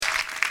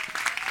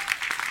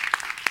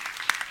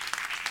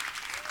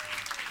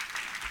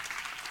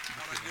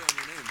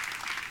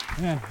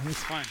Yeah,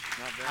 it's fine.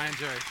 I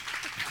enjoy it.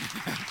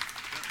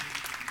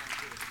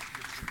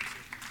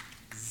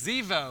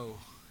 Zivo.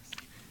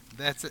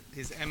 That's it.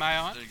 Am I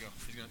on? There you go.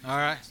 He's gonna All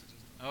right.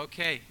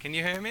 Okay. Can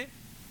you hear me?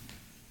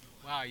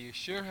 Wow, you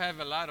sure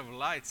have a lot of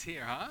lights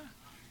here, huh?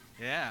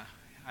 Yeah.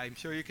 I'm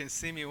sure you can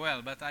see me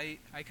well, but I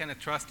kind of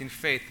trust in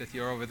faith that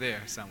you're over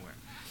there somewhere.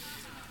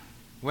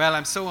 Well,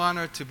 I'm so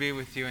honored to be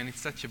with you, and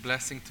it's such a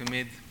blessing to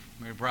meet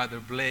my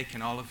brother Blake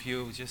and all of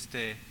you just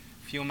a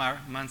few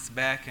months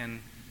back,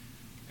 and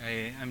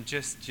I'm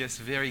just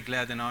very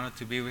glad and honored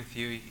to be with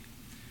you.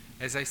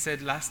 As I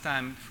said last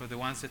time, for the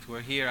ones that were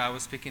here, I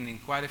was speaking in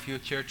quite a few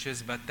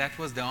churches, but that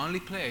was the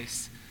only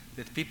place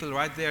that people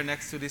right there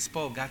next to this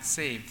pole got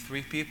saved,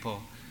 3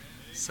 people.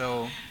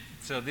 So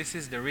this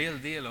is the real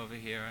deal over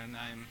here, and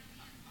I'm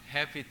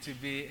happy to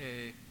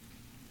be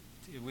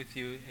with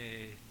you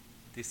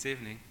this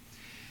evening.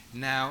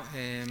 Now,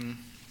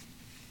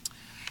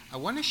 I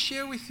want to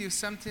share with you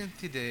something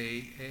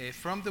today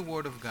from the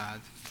Word of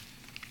God.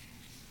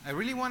 I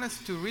really want us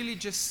to really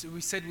we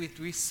said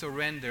we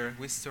surrender.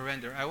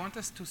 I want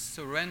us to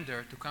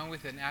surrender, to come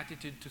with an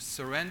attitude to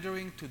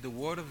surrendering to the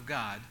Word of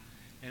God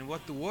and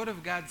what the Word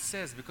of God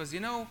says. Because,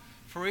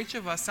 for each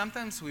of us,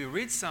 sometimes we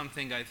read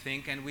something, I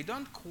think, and we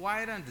don't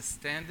quite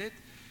understand it.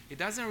 It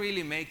doesn't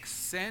really make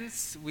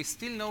sense. We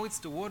still know it's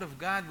the Word of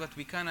God, but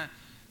we kind of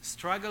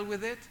struggle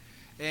with it.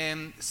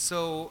 And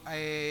so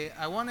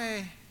I want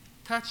to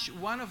touch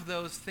one of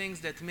those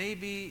things that may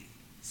be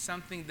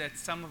something that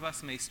some of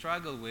us may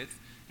struggle with.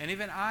 And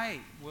even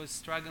I was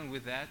struggling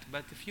with that.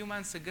 But a few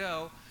months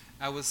ago,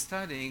 I was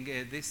studying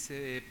this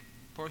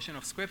portion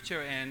of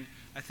Scripture, and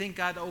I think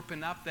God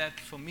opened up that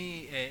for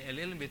me a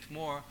little bit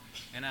more,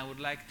 and I would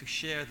like to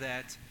share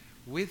that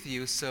with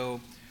you. So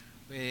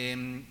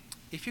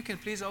if you can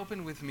please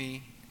open with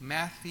me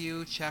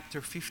Matthew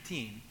chapter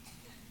 15.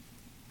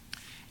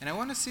 And I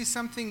want to see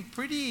something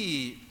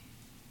pretty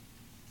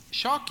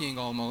shocking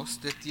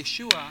almost, that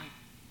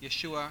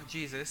Yeshua,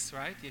 Jesus,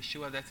 right?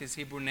 Yeshua, that's his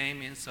Hebrew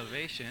name in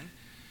salvation,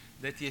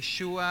 that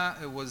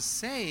Yeshua was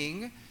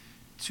saying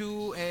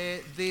to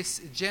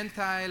this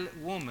Gentile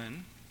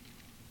woman.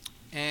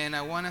 And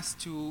I want us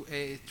to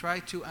try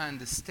to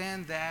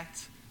understand that,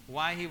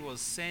 why he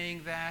was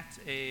saying that,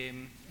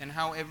 and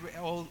how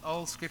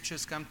all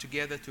scriptures come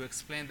together to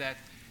explain that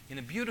in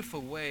a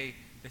beautiful way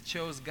that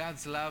shows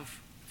God's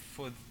love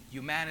for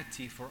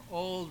humanity, for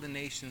all the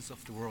nations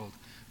of the world.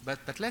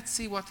 But let's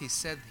see what he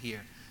said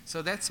here.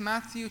 So that's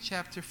Matthew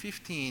chapter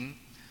 15.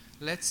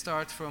 Let's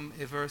start from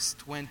verse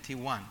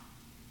 21.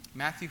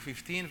 Matthew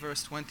 15,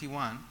 verse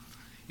 21.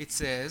 It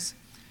says,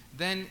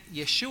 "Then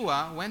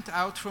Yeshua went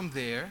out from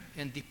there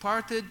and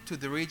departed to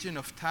the region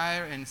of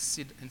Tyre and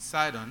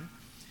Sidon.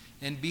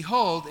 And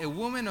behold, a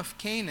woman of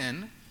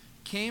Canaan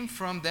came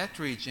from that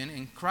region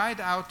and cried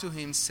out to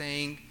him,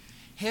 saying,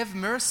 'Have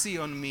mercy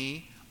on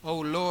me, O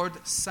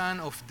Lord,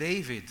 Son of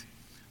David.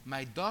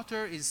 My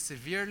daughter is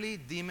severely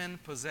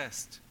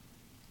demon-possessed.'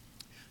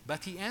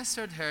 But he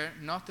answered her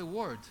not a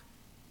word.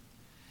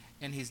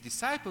 And his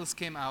disciples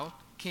came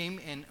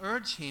and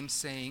urged him,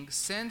 saying,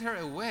 'Send her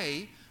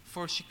away,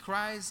 for she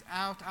cries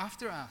out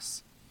after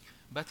us.'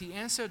 But he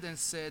answered and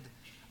said,"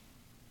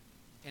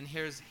 and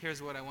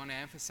here's what I want to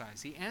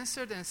emphasize. He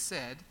answered and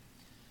said,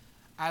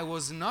 "I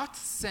was not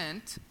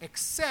sent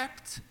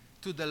except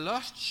to the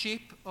lost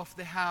sheep of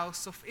the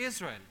house of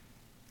Israel."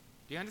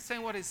 Do you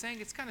understand what he's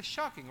saying? It's kind of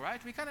shocking,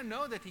 right? We kind of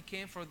know that he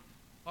came for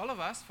all of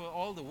us, for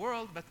all the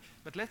world,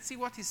 but let's see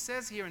what he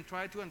says here and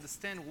try to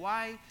understand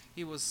why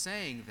he was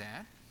saying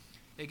that.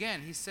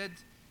 Again,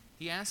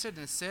 he answered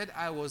and said,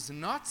 "I was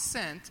not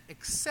sent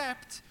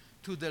except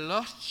to the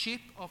lost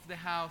sheep of the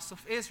house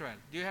of Israel."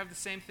 Do you have the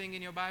same thing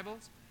in your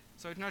Bibles?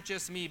 So it's not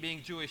just me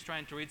being Jewish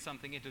trying to read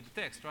something into the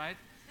text, right?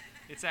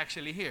 It's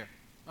actually here.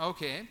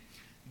 Okay.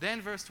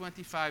 Then verse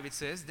 25 it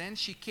says, "Then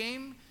she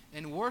came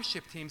and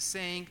worshipped him,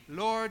 saying,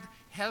 'Lord,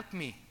 help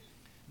me.'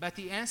 But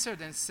he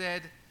answered and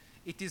said,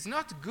 'It is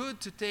not good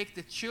to take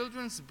the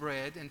children's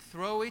bread and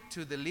throw it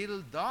to the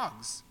little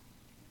dogs.'"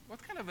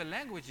 What kind of a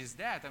language is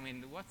that? I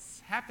mean,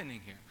 what's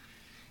happening here?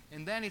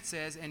 And then it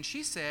says, "And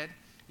she said,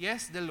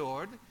 'Yes, the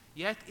Lord,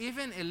 yet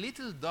even a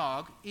little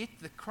dog eat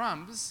the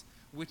crumbs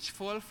which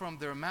fall from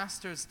their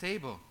master's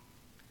table.'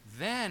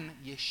 Then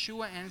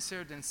Yeshua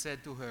answered and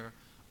said to her,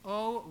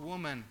 'O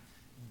woman,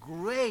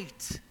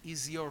 great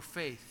is your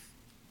faith.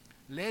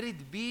 Let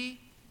it be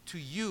to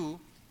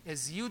you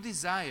as you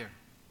desire.'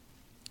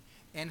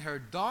 And her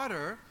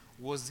daughter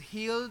was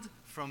healed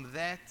from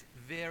that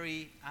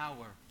very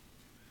hour."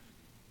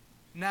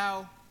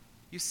 Now,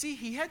 you see,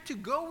 he had to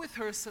go with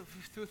her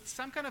through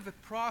some kind of a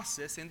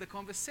process in the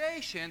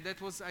conversation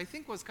that I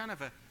think was kind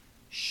of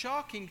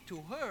shocking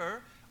to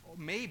her,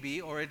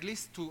 maybe, or at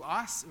least to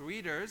us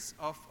readers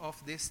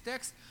of this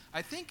text.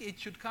 I think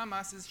it should come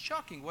us as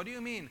shocking. What do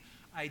you mean,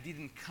 "I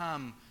didn't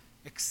come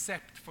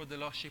except for the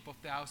lost sheep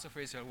of the house of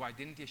Israel"? Why,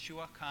 didn't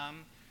Yeshua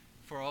come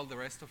for all the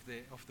rest of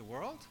the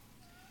world?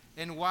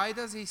 And why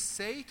does he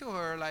say to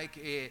her,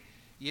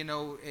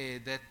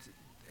 that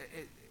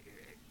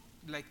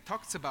like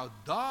talks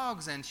about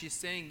dogs, and she's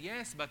saying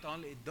yes, but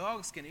only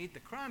dogs can eat the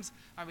crumbs.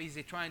 I mean, is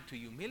he trying to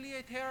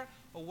humiliate her,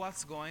 or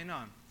what's going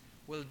on?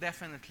 Well,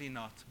 definitely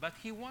not. But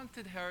he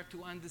wanted her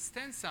to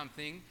understand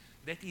something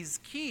that is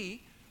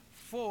key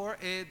for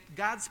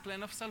God's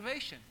plan of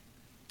salvation.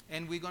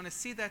 And we're going to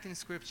see that in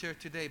Scripture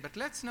today. But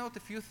let's note a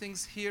few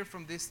things here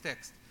from this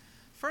text.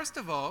 First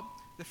of all,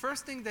 the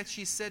first thing that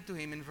she said to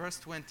him in verse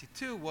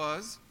 22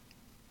 was,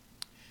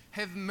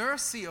 "Have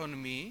mercy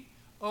on me,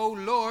 O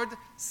Lord,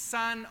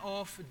 son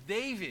of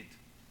David."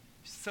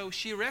 So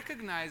she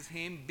recognized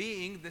him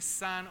being the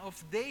son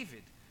of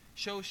David.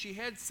 So she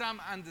had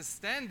some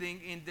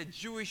understanding in the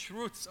Jewish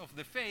roots of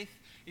the faith,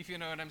 if you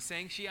know what I'm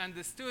saying. She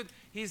understood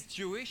he's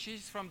Jewish,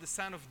 he's from the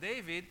son of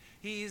David,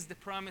 he is the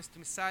promised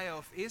Messiah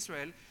of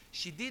Israel.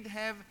 She did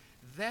have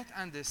that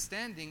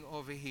understanding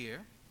over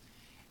here.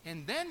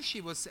 And then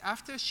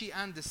after she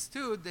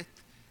understood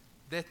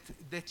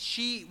that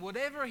she,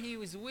 whatever he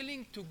was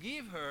willing to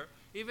give her,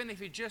 even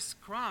if it just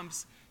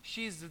crumbs,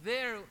 she's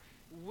there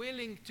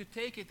willing to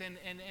take it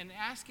and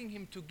asking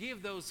him to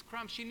give those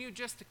crumbs. She knew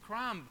just a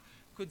crumb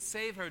could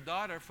save her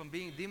daughter from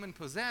being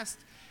demon-possessed.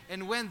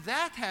 And when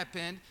that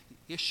happened,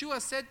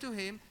 Yeshua said to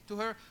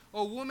her,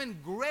 "O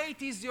woman,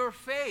 great is your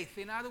faith."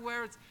 In other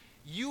words,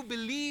 you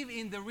believe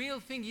in the real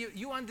thing.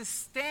 You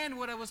understand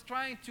what I was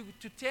trying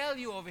to tell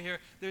you over here.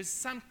 There's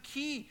some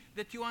key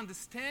that you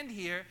understand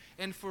here.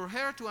 And for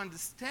her to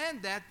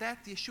understand that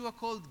Yeshua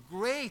called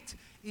great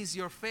is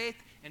your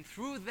faith. And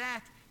through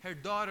that, her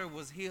daughter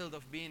was healed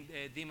of being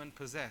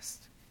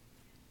demon-possessed.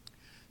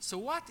 So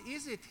what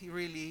is it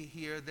really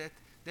here that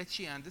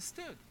she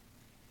understood?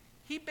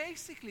 He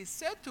basically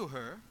said to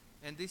her,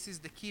 and this is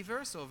the key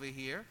verse over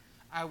here,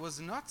 "I was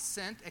not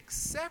sent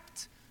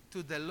except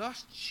to the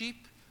lost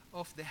sheep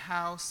of the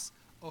house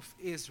of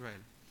Israel."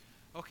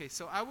 Okay,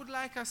 so I would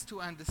like us to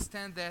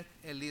understand that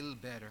a little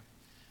better.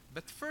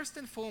 But first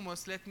and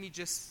foremost, let me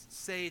just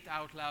say it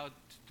out loud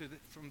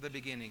from the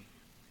beginning.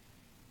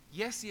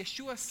 Yes,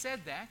 Yeshua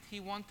said that. He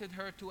wanted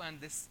her to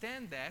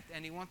understand that,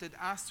 and he wanted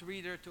us,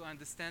 reader, to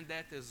understand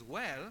that as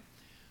well.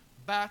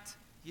 But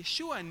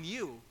Yeshua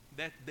knew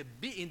that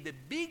in the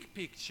big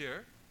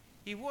picture,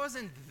 he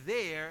wasn't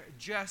there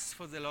just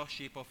for the lost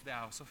sheep of the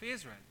house of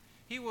Israel.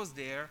 He was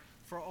there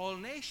for all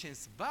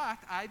nations. But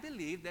I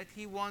believe that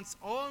he wants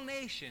all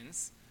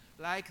nations,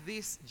 like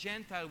this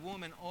Gentile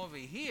woman over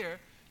here,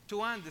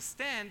 to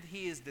understand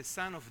he is the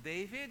son of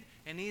David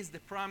and he is the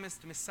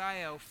promised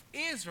Messiah of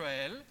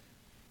Israel.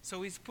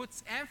 So he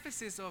puts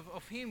emphasis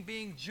of him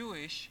being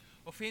Jewish,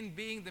 of him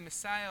being the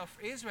Messiah of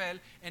Israel,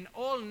 and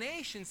all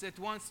nations that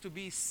wants to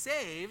be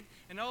saved,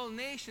 and all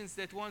nations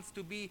that wants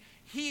to be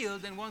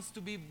healed and wants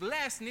to be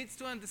blessed needs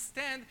to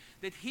understand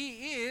that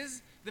he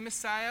is the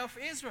Messiah of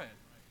Israel.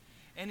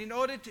 And in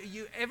order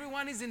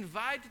everyone is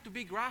invited to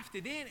be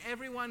grafted in.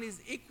 Everyone is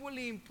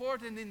equally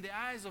important in the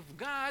eyes of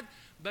God.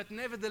 But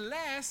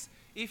nevertheless,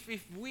 if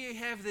we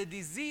have the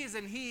disease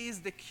and he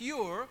is the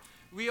cure,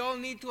 we all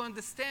need to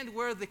understand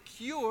where the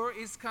cure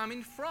is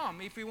coming from.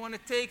 If we want to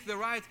take the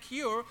right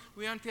cure,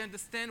 we want to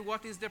understand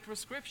what is the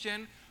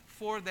prescription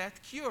for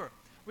that cure.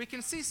 We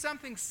can see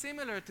something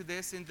similar to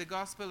this in the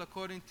Gospel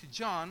according to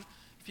John.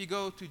 If you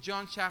go to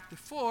John chapter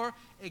 4,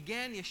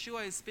 again,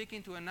 Yeshua is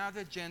speaking to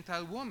another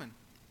Gentile woman,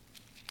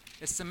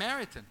 a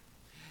Samaritan.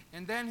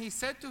 And then he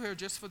said to her,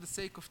 just for the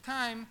sake of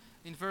time,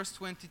 in verse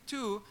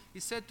 22, he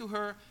said to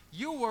her,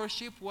 "You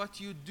worship what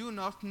you do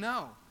not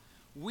know.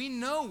 We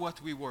know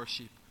what we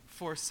worship,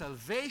 for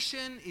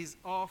salvation is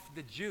of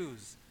the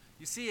Jews."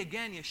 You see,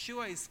 again,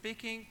 Yeshua is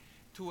speaking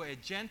to a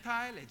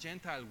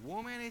Gentile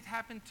woman it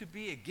happened to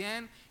be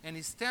again, and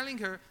he's telling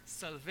her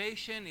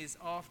salvation is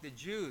of the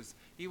Jews.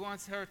 He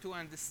wants her to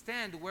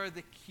understand where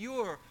the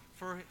cure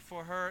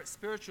for her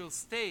spiritual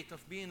state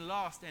of being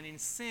lost and in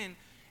sin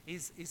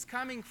is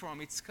coming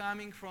from. It's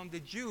coming from the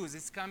Jews.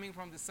 It's coming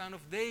from the son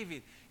of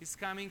David. It's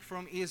coming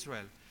from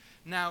Israel.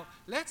 Now,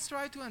 let's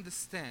try to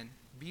understand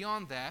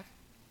beyond that,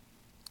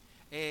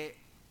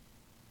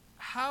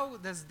 how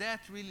does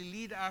that really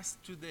lead us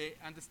to the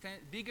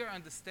bigger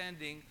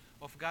understanding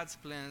of God's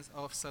plans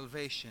of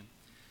salvation?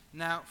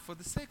 Now, for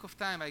the sake of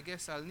time, I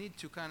guess I'll need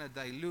to kind of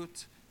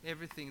dilute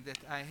everything that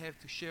I have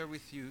to share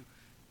with you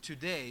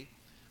today.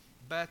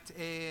 But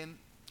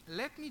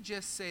let me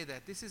just say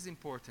that this is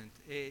important.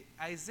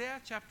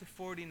 Isaiah chapter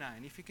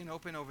 49, if you can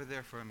open over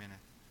there for a minute.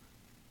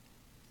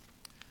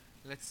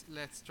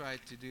 Let's try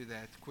to do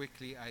that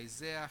quickly.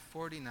 Isaiah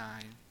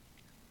 49.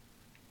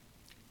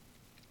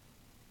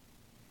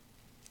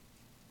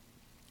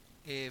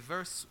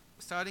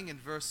 Starting in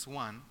verse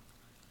 1.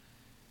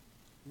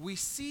 We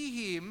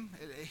see him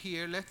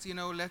here. Let's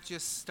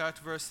just start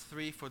verse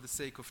 3 for the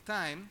sake of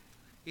time.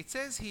 It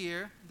says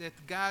here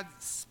that God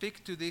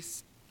spoke to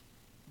this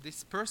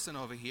person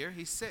over here.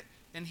 He said,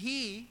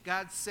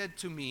 God said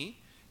to me,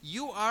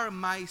 "You are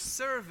my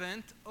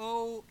servant,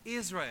 O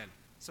Israel."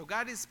 So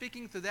God is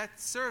speaking to that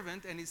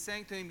servant, and he's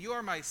saying to him, "You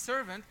are my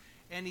servant,"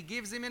 and he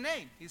gives him a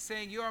name. He's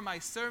saying, "You are my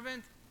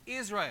servant,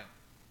 Israel."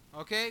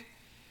 Okay?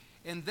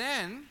 And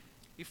then,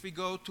 if we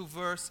go to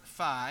verse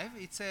 5,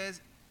 it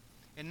says,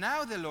 And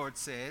now the Lord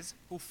says,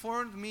 who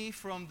formed me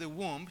from the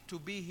womb to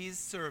be his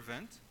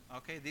servant.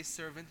 Okay, this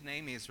servant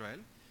named Israel.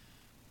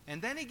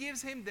 And then he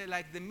gives him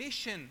the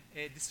mission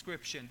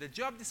description, the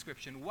job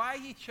description, why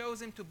he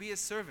chose him to be a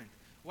servant.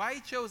 Why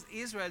he chose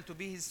Israel to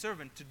be his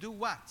servant, to do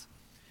what?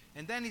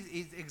 And then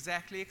he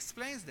exactly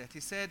explains that. He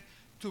said,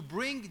 to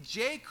bring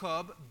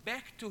Jacob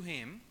back to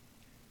him.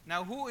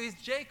 Now, who is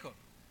Jacob?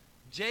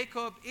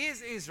 Jacob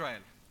is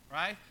Israel,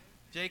 right?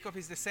 Jacob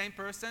is the same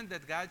person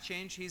that God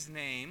changed his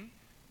name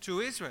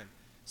to Israel.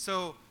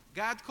 So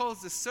God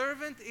calls the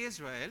servant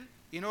Israel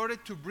in order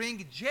to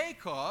bring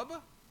Jacob,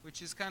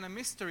 which is kind of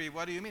mystery.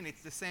 What do you mean?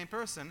 It's the same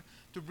person.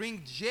 To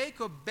bring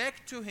Jacob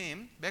back to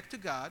him, back to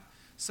God,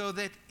 so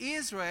that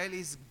Israel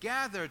is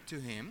gathered to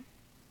him.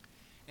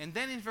 And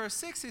then in verse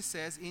 6 he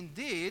says,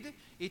 indeed,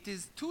 it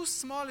is too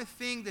small a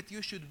thing that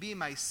you should be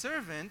my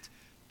servant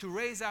to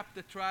raise up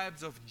the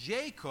tribes of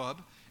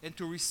Jacob and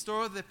to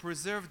restore the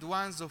preserved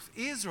ones of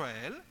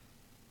Israel.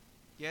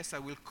 Yes, I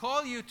will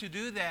call you to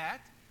do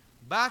that,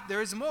 but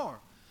there is more.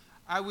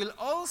 I will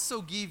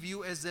also give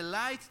you as a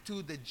light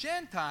to the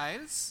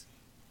Gentiles,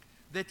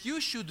 that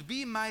you should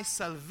be my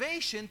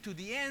salvation to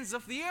the ends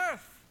of the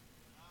earth.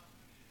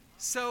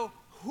 So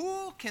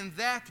who can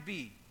that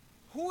be?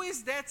 Who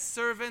is that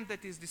servant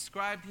that is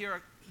described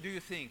here, do you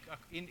think,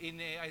 in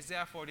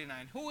Isaiah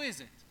 49? Who is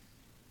it?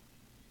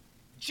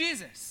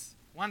 Jesus.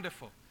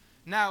 Wonderful.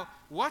 Now,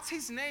 what's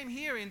his name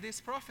here in this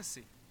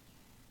prophecy?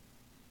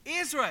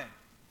 Israel.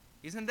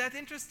 Isn't that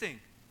interesting?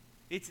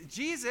 It's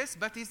Jesus,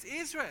 but it's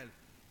Israel.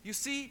 You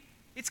see,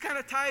 it's kind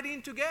of tied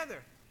in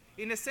together.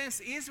 In a sense,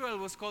 Israel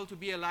was called to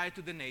be a light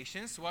to the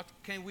nations. What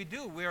can we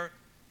do?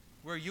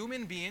 We're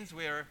human beings.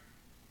 We're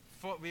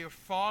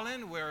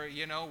fallen. We're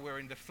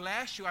in the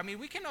flesh. I mean,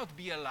 we cannot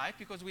be a light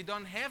because we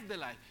don't have the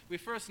light. We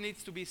first need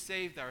to be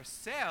saved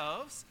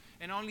ourselves,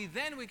 and only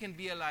then we can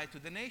be a light to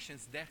the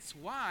nations. That's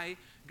why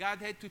God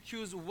had to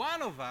choose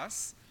one of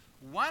us,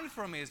 one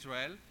from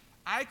Israel.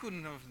 I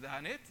couldn't have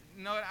done it.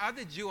 No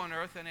other Jew on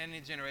earth in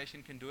any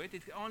generation can do it.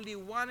 It's only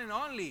one and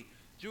only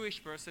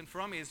Jewish person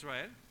from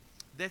Israel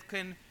that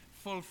can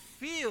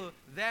fulfill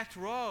that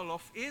role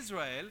of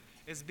Israel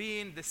as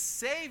being the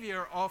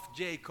savior of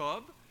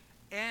Jacob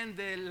and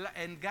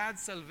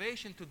God's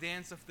salvation to the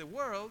ends of the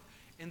world.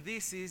 And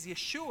this is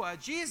Yeshua,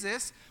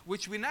 Jesus,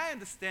 which we now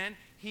understand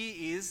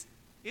he is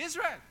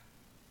Israel.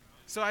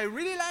 So I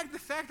really like the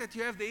fact that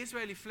you have the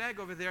Israeli flag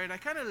over there, and I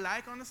kind of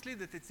like, honestly,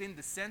 that it's in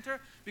the center,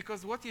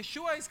 because what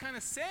Yeshua is kind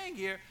of saying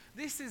here,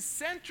 this is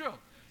central.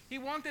 He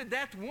wanted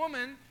that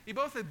woman, he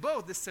both had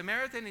both, the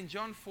Samaritan in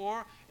John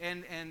 4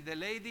 and the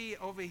lady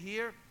over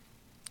here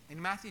in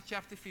Matthew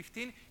chapter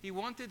 15. He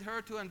wanted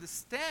her to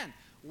understand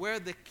where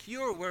the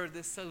cure, where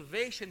the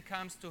salvation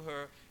comes to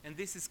her, and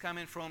this is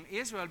coming from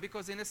Israel,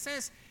 because in a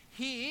sense,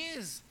 he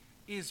is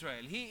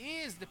Israel. He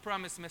is the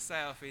promised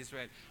Messiah of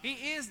Israel.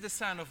 He is the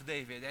son of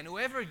David. And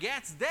whoever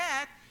gets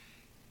that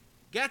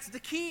gets the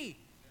key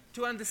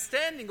to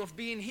understanding of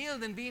being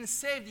healed and being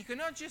saved. You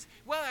cannot just,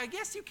 well, I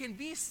guess you can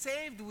be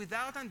saved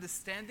without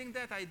understanding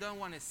that. I don't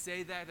want to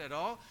say that at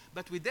all.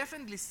 But we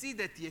definitely see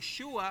that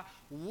Yeshua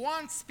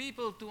wants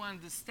people to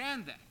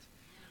understand that.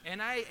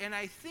 And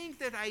I think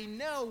that I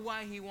know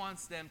why he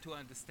wants them to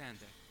understand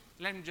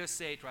that. Let me just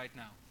say it right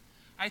now.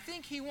 I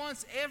think he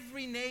wants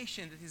every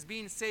nation that is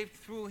being saved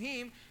through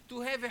him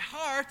to have a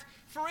heart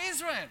for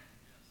Israel.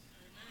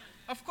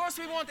 Of course,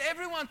 we want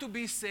everyone to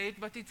be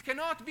saved, but it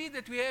cannot be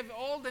that we have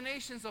all the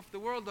nations of the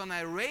world on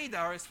our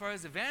radar as far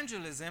as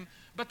evangelism,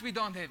 but we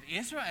don't have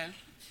Israel.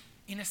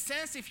 In a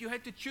sense, if you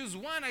had to choose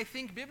one, I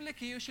think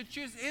biblically you should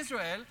choose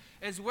Israel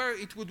as where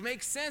it would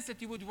make sense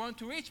that you would want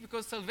to reach,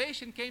 because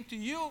salvation came to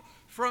you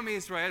from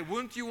Israel.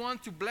 Wouldn't you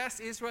want to bless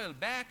Israel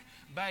back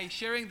by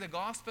sharing the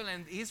gospel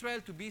and Israel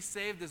to be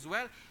saved as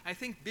well? I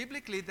think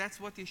biblically that's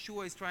what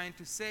Yeshua is trying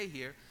to say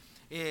here.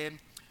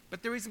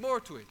 But there is more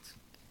to it.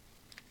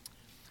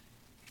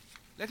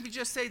 Let me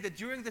just say that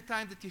during the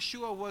time that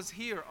Yeshua was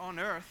here on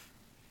earth,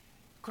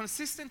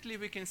 consistently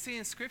we can see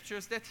in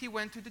scriptures that he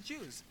went to the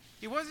Jews.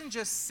 He wasn't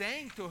just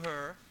saying to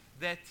her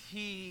that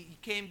he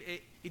came,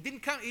 he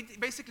didn't come, he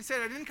basically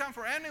said, I didn't come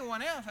for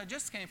anyone else, I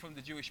just came from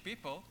the Jewish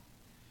people.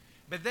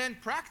 But then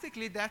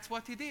practically that's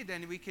what he did.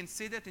 And we can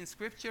see that in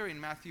scripture in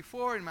Matthew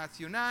 4, in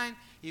Matthew 9,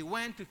 he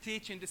went to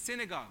teach in the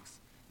synagogues.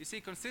 You see,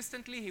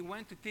 consistently he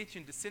went to teach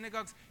in the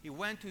synagogues. He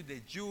went to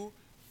the Jew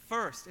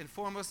first and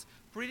foremost,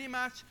 pretty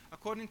much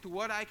according to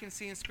what I can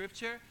see in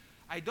scripture.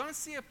 I don't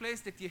see a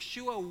place that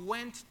Yeshua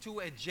went to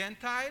a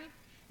Gentile.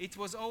 It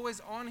was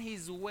always on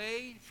his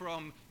way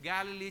from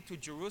Galilee to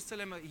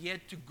Jerusalem. He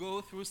had to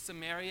go through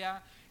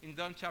Samaria. In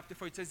John chapter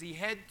 4, it says he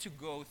had to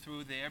go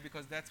through there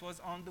because that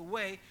was on the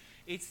way.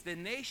 It's the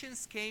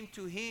nations came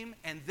to him,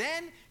 and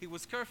then he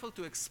was careful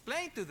to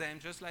explain to them,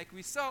 just like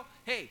we saw,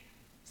 hey,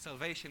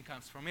 salvation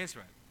comes from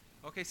Israel.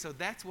 Okay, so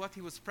that's what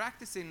he was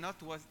practicing, not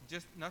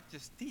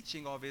just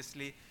teaching,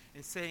 obviously,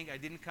 and saying, I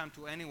didn't come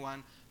to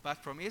anyone but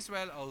from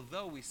Israel,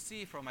 although we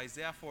see from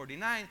Isaiah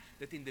 49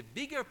 that in the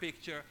bigger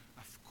picture,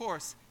 of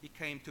course, he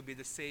came to be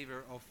the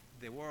savior of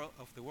the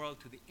world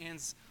to the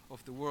ends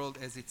of the world,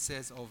 as it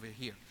says over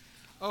here.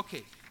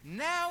 Okay,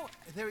 now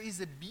there is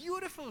a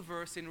beautiful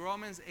verse in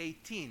Romans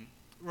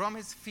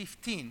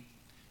 15,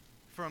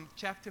 from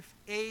chapter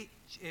 8,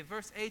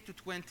 verse 8 to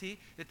 20,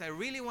 that I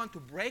really want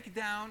to break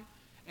down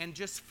and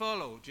just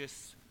follow,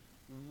 just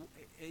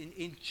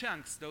in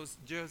chunks, those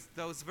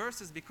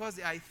verses, because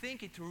I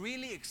think it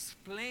really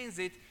explains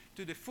it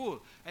to the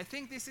full. I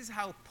think this is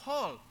how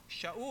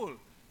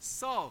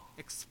Saul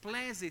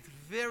explains it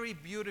very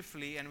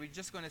beautifully, and we're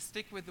just going to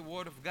stick with the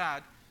Word of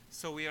God,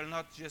 so we are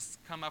not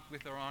just come up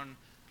with our own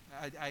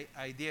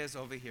ideas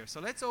over here. So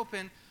let's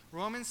open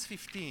Romans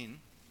 15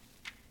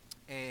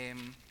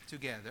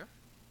 together.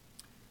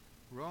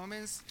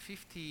 Romans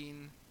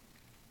 15,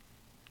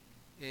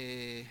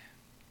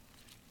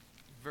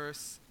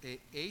 verse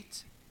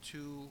 8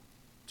 to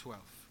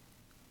 12.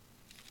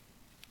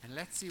 And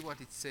let's see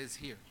what it says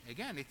here.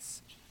 Again,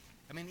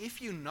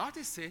 if you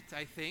notice it,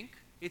 I think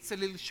it's a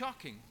little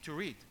shocking to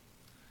read.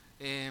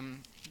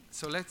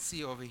 So let's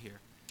see over here.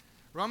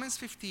 Romans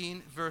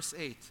 15, verse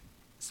 8.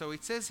 So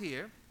it says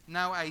here,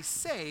 now I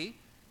say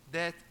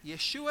that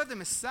Yeshua the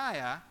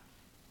Messiah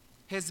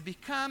has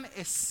become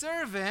a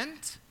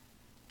servant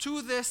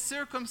to the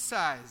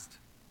circumcised.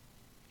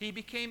 He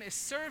became a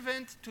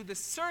servant to the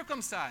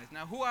circumcised.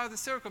 Now, who are the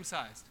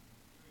circumcised?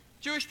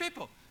 Jewish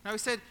people. Now, he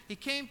said he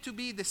came to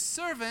be the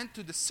servant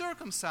to the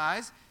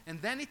circumcised,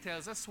 and then he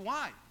tells us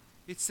why.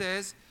 It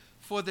says,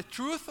 for the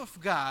truth of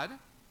God,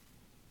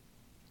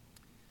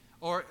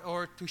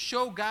 or to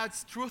show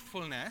God's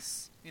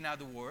truthfulness, in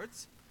other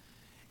words,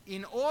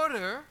 in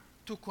order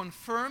to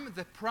confirm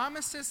the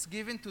promises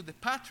given to the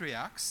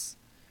patriarchs,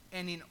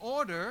 and in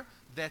order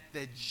that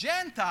the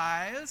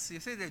Gentiles, you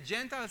see, the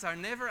Gentiles are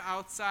never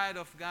outside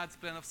of God's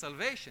plan of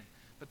salvation,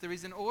 but there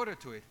is an order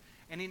to it.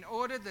 And in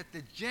order that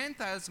the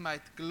Gentiles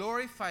might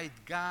glorify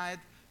God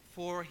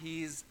for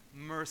His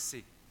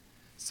mercy.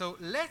 So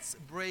let's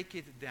break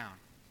it down.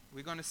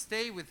 We're going to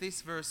stay with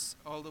this verse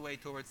all the way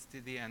towards to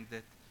the end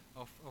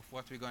of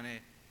what we're going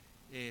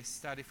to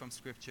study from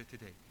Scripture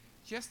today.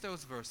 Just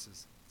those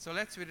verses. So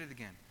let's read it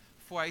again.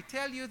 For I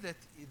tell you that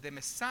the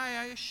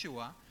Messiah,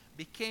 Yeshua,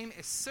 became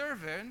a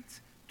servant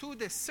to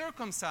the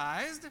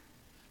circumcised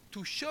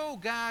to show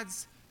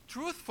God's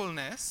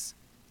truthfulness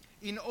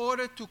in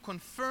order to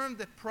confirm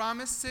the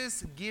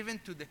promises given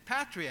to the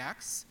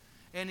patriarchs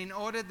and in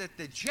order that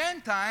the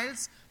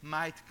Gentiles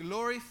might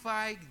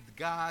glorify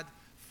God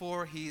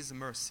for His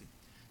mercy.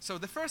 So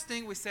the first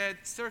thing we said,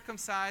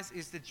 circumcised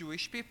is the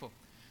Jewish people.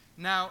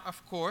 Now,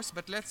 of course,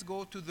 but let's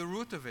go to the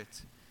root of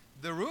it.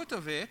 The root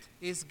of it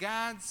is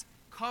God's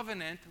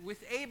covenant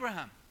with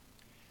Abraham.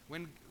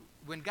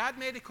 When God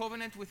made a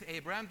covenant with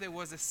Abraham, there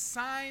was a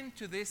sign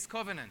to this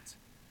covenant.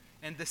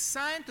 And the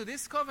sign to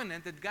this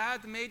covenant that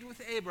God made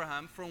with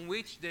Abraham, from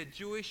which the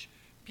Jewish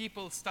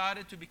people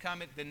started to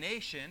become the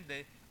nation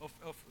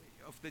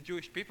of the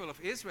Jewish people of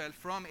Israel,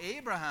 from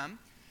Abraham,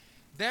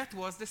 that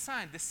was the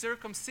sign. The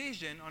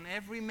circumcision on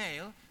every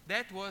male,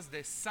 that was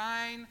the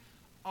sign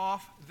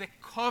of the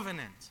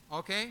covenant.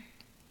 Okay?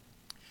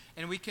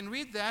 And we can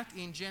read that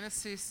in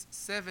Genesis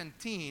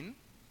 17,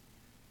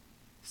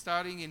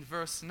 starting in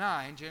verse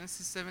 9.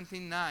 Genesis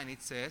 17:9,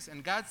 it says,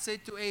 and God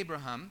said to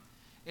Abraham,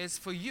 as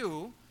for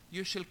you,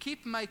 you shall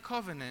keep my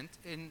covenant,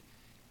 and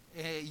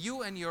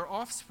you and your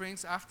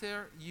offsprings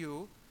after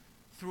you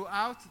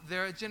throughout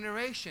their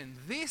generation.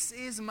 This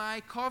is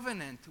my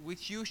covenant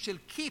which you shall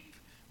keep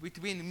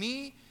between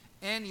me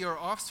and your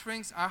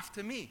offsprings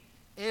after me.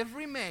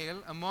 Every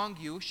male among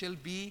you shall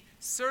be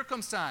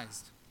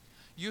circumcised.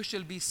 You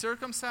shall be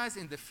circumcised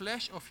in the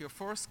flesh of your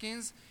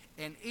foreskins,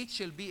 and it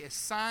shall be a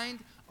sign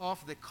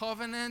of the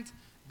covenant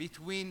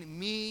between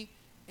me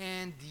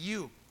and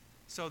you.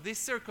 So this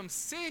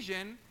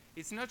circumcision,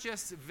 it's not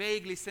just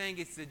vaguely saying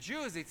it's the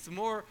Jews, it's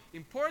more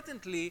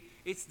importantly,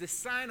 it's the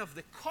sign of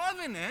the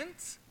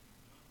covenant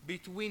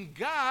between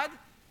God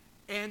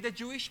and the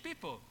Jewish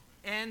people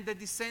and the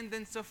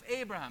descendants of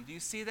Abraham. Do you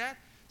see that?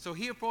 So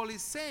here Paul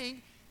is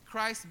saying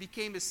Christ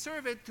became a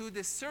servant to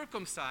the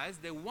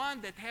circumcised, the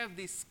one that have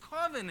this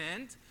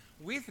covenant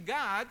with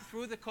God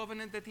through the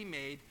covenant that he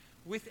made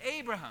with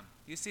Abraham.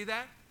 You see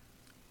that?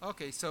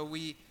 Okay, so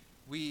we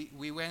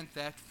went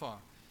that far.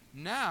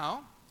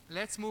 Now,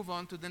 let's move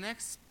on to the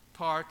next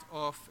part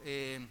of...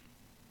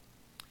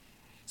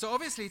 So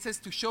obviously it says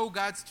to show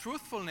God's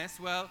truthfulness.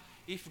 Well,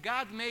 if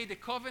God made a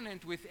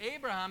covenant with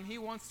Abraham, he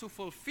wants to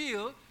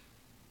fulfill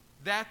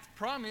that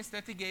promise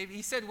that he gave.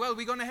 He said, well,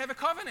 we're going to have a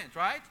covenant,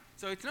 right?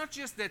 So it's not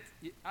just that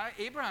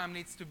Abraham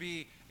needs to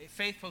be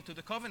faithful to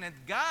the covenant.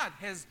 God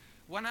has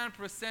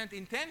 100%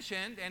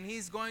 intention, and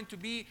he's going to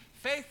be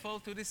faithful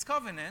to this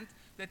covenant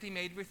that he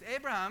made with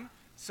Abraham.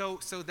 So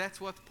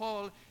that's what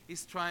Paul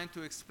is trying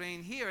to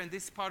explain here. And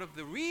this is part of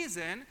the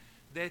reason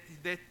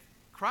that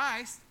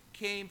Christ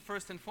came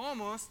first and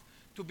foremost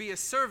to be a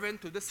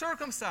servant to the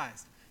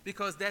circumcised.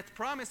 Because that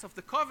promise of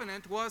the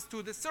covenant was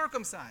to the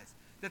circumcised.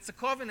 That's a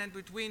covenant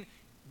between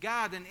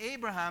God and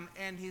Abraham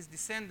and his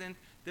descendant.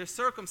 They're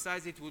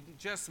circumcised. It would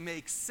just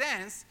make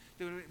sense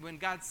that when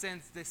God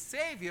sends the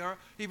Savior,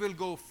 he will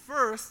go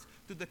first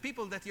to the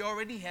people that he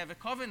already have a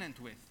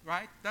covenant with,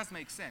 right? Does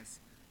make sense.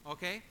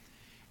 Okay?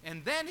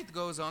 And then it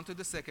goes on to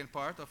the second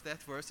part of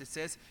that verse. It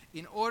says,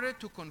 in order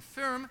to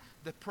confirm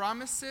the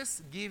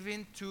promises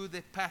given to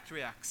the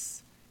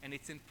patriarchs. And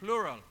it's in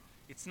plural.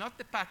 It's not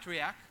the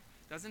patriarch.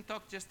 It doesn't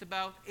talk just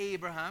about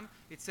Abraham.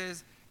 It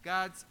says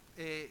God's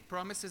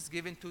promises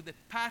given to the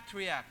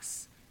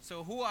patriarchs.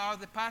 So who are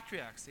the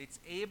patriarchs? It's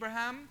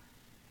Abraham,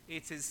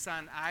 it's his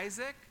son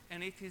Isaac,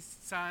 and it's his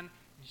son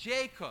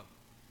Jacob.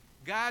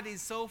 God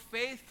is so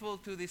faithful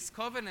to this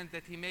covenant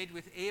that he made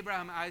with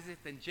Abraham, Isaac,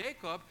 and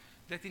Jacob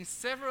that in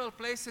several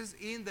places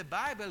in the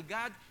Bible,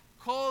 God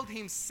called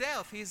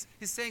himself. He's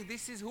saying,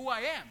 this is who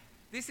I am.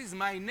 This is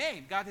my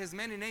name. God has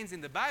many names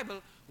in the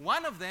Bible.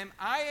 One of them,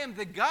 I am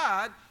the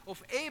God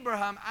of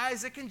Abraham,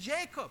 Isaac, and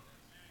Jacob.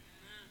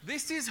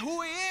 This is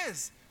who he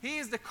is. He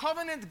is the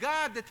covenant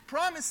God that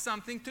promised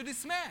something to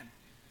this man.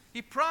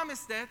 He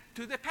promised that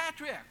to the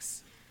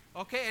patriarchs.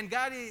 Okay, and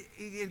God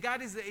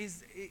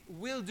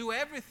will do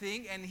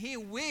everything, and he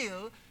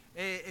will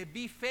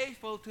be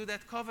faithful to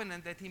that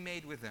covenant that he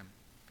made with them.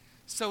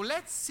 So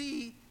let's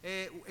see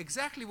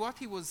exactly what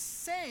he was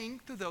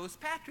saying to those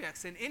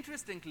patriarchs. And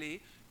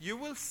interestingly, you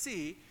will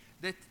see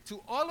that to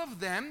all of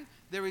them,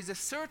 there is a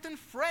certain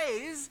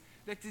phrase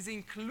that is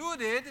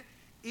included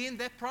in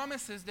the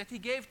promises that he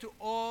gave to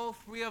all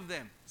three of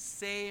them.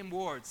 Same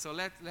word. So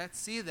let's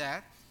see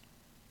that.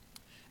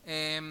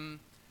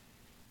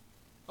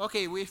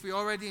 Okay, if we're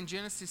already in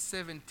Genesis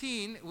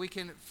 17, we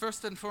can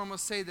first and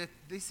foremost say that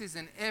this is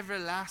an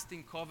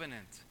everlasting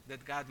covenant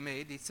that God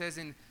made. It says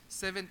in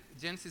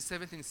Genesis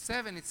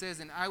 17:7, it says,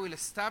 and I will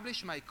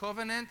establish my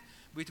covenant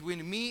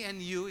between me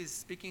and you, is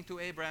speaking to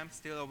Abraham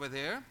still over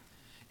there,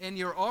 and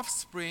your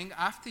offspring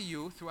after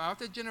you throughout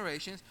the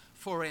generations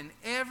for an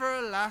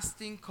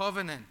everlasting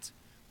covenant,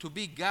 to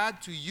be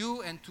God to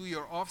you and to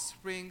your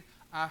offspring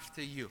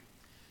after you.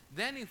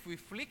 Then if we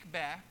flick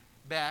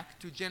back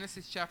to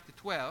Genesis chapter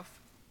 12,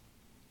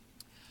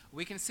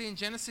 we can see in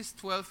Genesis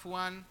 12,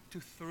 1 to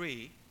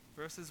 3,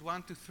 verses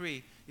 1 to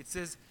 3, it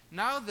says,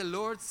 now the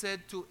Lord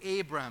said to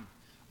Abram,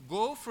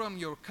 go from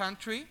your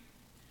country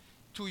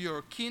to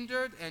your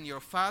kindred and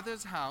your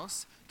father's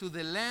house to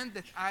the land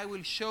that I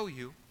will show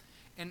you,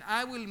 and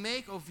I will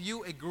make of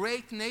you a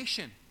great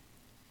nation.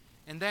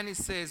 And then it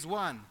says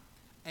 1,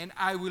 and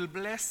I will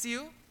bless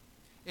you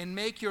and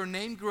make your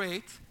name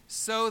great,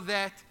 so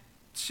that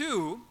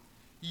 2,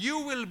 you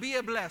will be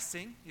a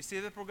blessing. You see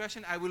the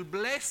progression? I will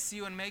bless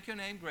you and make your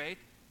name great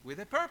with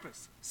a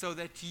purpose, so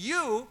that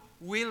you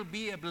will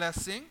be a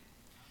blessing.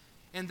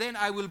 And then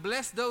I will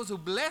bless those who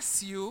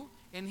bless you,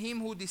 and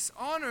him who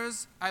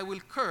dishonors I will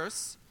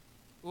curse.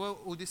 Well,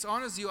 who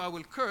dishonors you I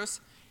will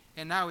curse.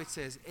 And now it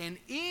says, and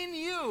in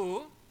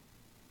you,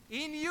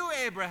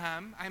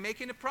 Abraham, I'm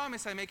making a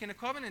promise, I'm making a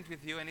covenant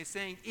with you. And he's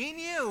saying, in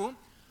you,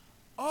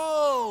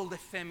 all the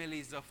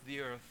families of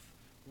the earth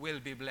will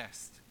be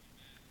blessed.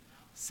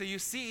 So you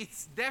see,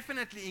 it's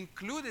definitely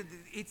included.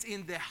 It's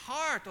in the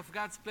heart of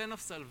God's plan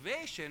of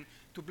salvation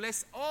to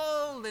bless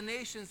all the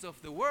nations of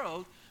the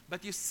world.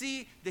 But you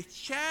see, the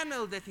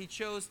channel that he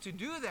chose to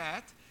do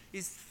that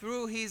is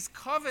through his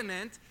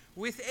covenant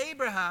with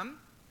Abraham,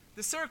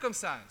 the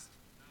circumcised.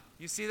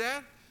 You see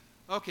that?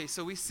 Okay,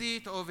 so we see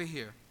it over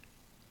here.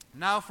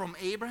 Now from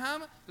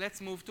Abraham,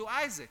 let's move to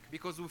Isaac,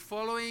 because we're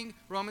following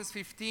Romans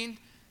 15,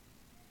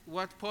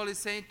 what Paul is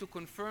saying to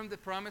confirm the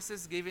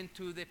promises given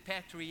to the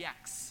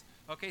patriarchs.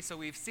 Okay, so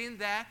we've seen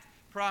that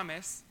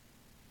promise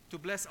to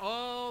bless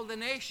all the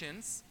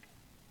nations.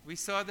 We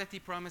saw that he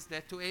promised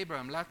that to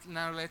Abraham.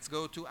 Now let's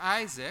go to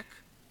Isaac.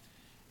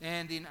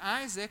 And in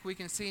Isaac, we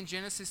can see in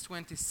Genesis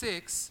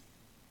 26,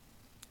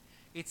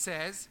 it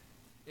says,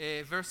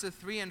 verses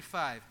 3 and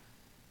 5,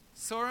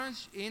 sojourn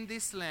in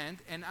this land,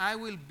 and I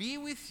will be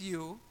with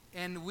you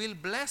and will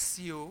bless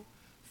you,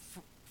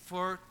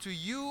 for to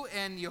you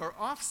and your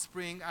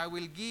offspring I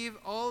will give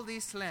all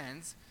these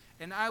lands,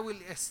 and I will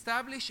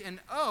establish an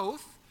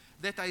oath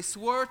that I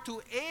swore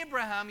to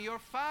Abraham your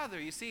father.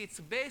 You see, it's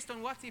based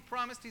on what he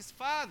promised his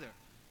father,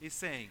 he's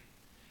saying.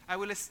 I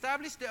will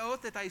establish the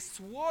oath that I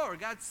swore.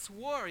 God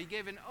swore, he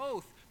gave an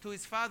oath to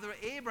his father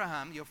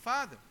Abraham, your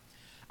father.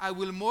 I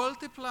will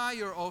multiply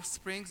your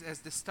offsprings as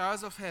the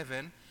stars of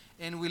heaven,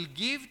 and will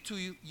give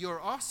to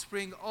your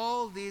offspring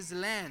all these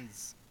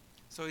lands.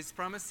 So he's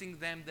promising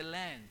them the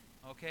land,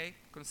 okay,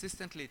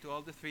 consistently to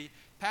all the three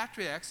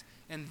patriarchs.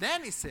 And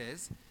then he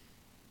says,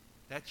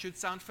 that should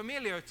sound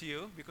familiar to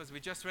you, because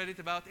we just read it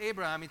about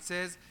Abraham. It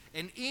says,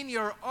 and in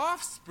your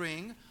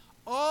offspring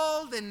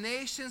all the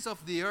nations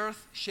of the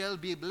earth shall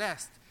be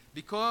blessed,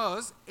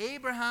 because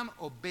Abraham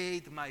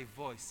obeyed my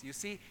voice. You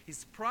see,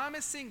 he's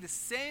promising the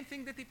same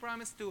thing that he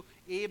promised to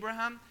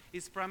Abraham,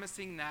 he's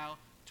promising now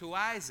to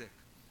Isaac.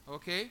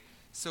 Okay?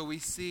 So we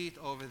see it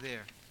over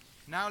there.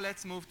 Now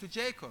let's move to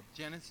Jacob.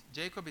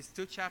 Jacob is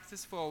 2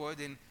 chapters forward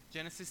in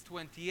Genesis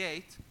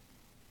 28,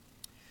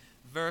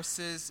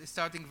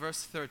 starting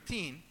verse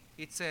 13.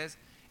 It says,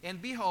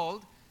 and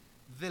behold,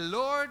 the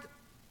Lord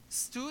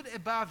stood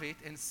above it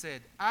and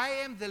said, I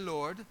am the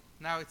Lord.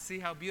 Now see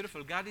how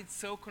beautiful. God is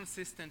so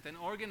consistent and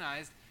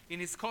organized in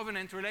his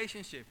covenant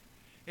relationship.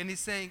 And he's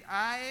saying,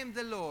 I am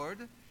the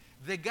Lord,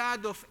 the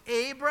God of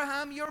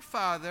Abraham your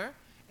father,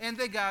 and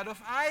the God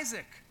of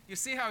Isaac. You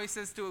see how he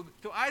says to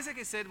Isaac,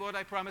 he said, what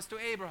I promised to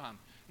Abraham.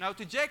 Now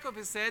to Jacob,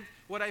 he said,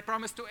 what I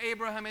promised to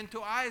Abraham and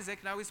to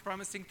Isaac, now he's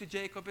promising to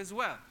Jacob as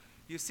well.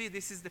 You see,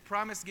 this is the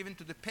promise given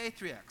to the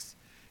patriarchs.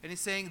 And he's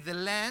saying, the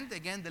land,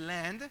 again, the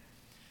land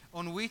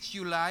on which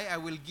you lie, I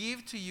will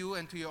give to you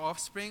and to your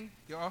offspring.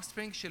 Your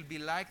offspring shall be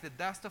like the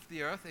dust of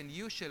the earth, and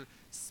you shall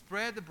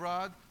spread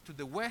abroad to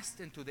the west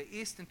and to the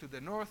east and to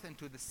the north and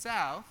to the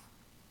south.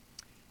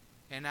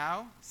 And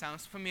now,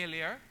 sounds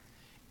familiar.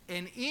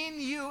 And in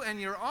you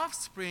and your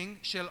offspring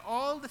shall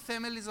all the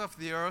families of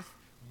the earth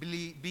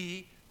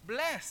be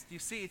blessed. You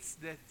see, it's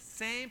the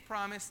same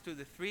promise to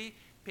the three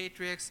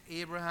patriarchs,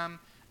 Abraham,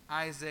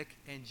 Isaac,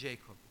 and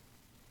Jacob.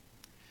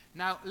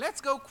 Now,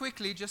 let's go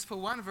quickly, just for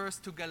one verse,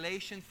 to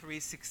Galatians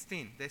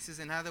 3:16. This is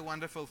another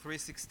wonderful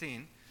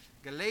 3:16.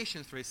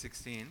 Galatians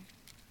 3:16.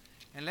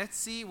 And let's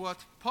see what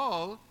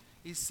Paul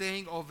is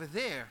saying over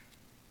there.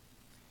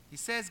 He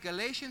says,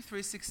 Galatians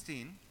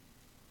 3:16,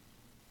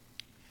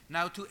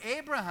 now to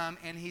Abraham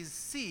and his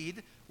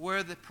seed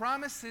were the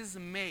promises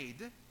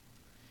made.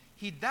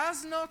 He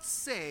does not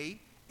say,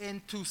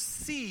 and to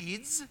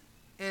seeds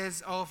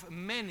as of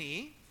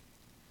many,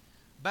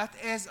 but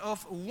as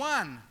of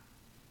one,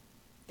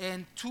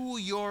 and to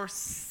your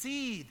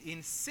seed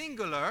in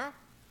singular,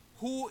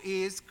 who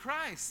is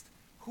Christ,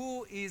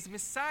 who is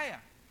Messiah.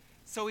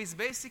 So he's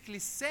basically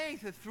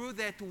saying that through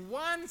that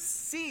one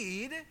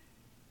seed,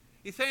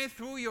 he's saying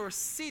through your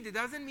seed. It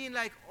doesn't mean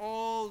like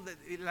all,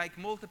 like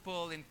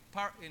multiple in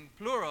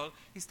plural.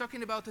 He's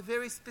talking about a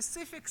very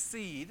specific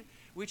seed,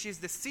 which is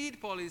the seed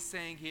Paul is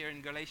saying here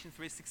in Galatians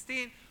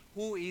 3:16,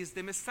 who is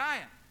the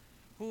Messiah,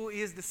 who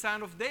is the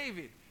son of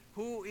David,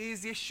 who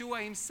is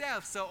Yeshua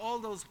himself. So all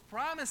those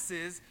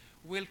promises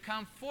will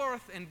come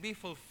forth and be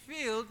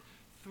fulfilled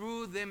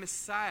through the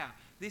Messiah.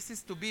 This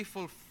is to be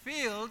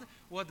fulfilled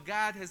what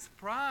God has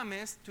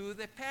promised to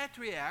the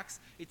patriarchs.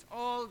 It's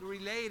all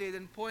related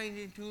and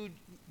pointing to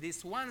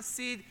this one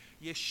seed,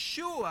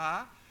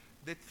 Yeshua,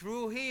 that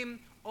through him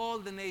all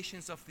the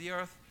nations of the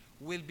earth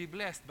will be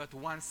blessed. But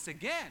once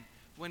again,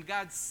 when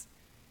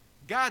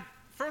God,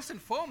 first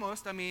and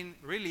foremost, I mean,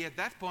 really at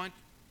that point,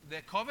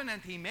 the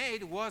covenant he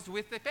made was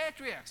with the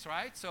patriarchs,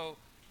 right? So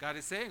God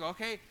is saying,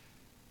 okay,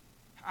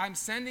 I'm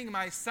sending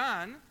my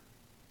son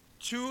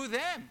to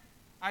them.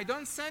 I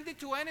don't send it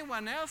to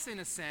anyone else in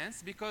a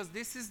sense, because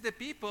this is the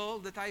people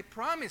that I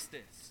promised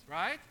this,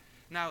 right?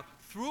 Now,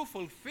 through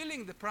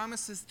fulfilling the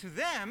promises to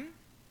them,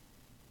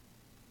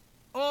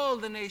 all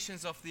the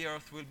nations of the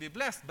earth will be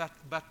blessed.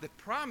 But the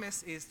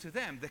promise is to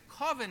them. The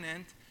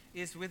covenant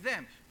is with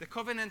them. The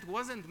covenant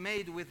wasn't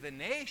made with the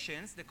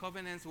nations. The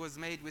covenant was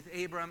made with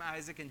Abraham,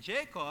 Isaac, and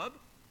Jacob.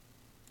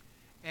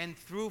 And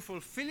through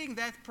fulfilling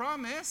that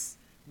promise,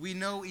 we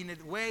know in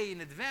a way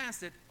in advance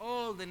that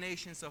all the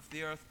nations of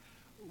the earth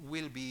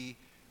will be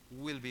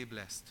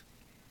blessed.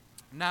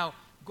 Now,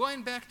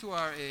 going back to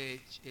our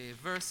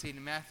verse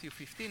in Matthew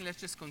 15,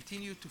 let's just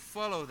continue to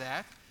follow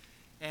that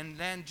and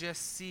then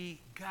just see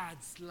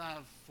God's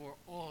love for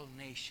all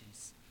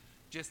nations.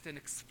 Just an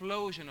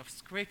explosion of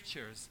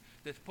scriptures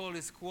that Paul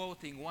is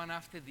quoting one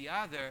after the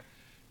other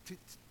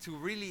to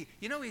really,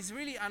 he's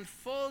really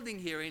unfolding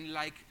here in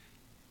like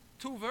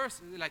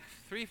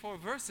 3-4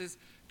 verses,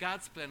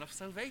 God's plan of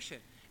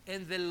salvation.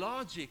 And the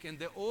logic and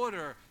the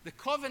order, the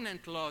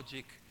covenant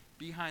logic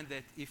behind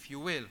that, if you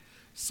will.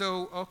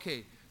 So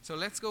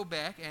let's go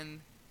back, and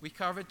we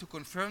covered to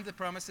confirm the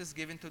promises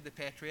given to the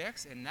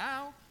patriarchs. And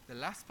now, the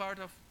last part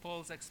of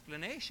Paul's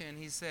explanation,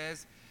 he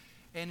says,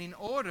 and in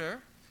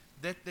order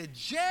that the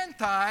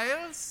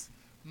Gentiles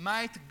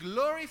might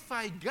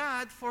glorify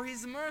God for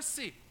his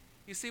mercy.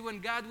 You see, when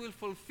God will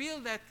fulfill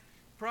that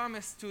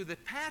promise to the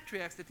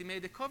patriarchs that he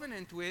made a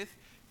covenant with,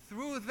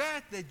 through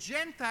that the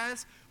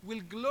Gentiles will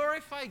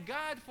glorify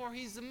God for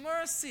his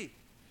mercy.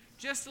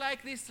 Just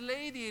like this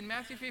lady in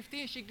Matthew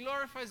 15, she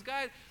glorifies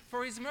God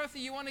for his mercy.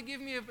 You want to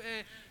give me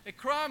a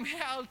crumb?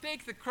 Yeah, I'll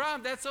take the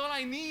crumb. That's all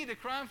I need, a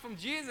crumb from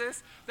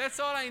Jesus. That's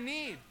all I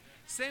need.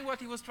 Saying what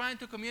he was trying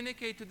to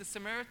communicate to the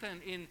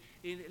Samaritan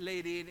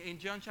lady in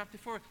John chapter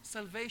 4,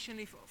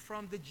 salvation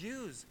from the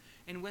Jews.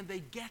 And when they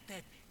get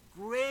that,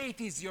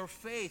 great is your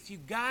faith. You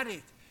got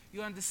it.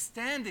 You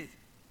understand it.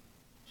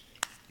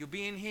 You're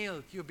being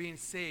healed. You're being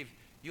saved.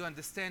 You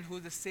understand who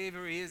the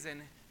Savior is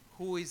and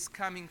who is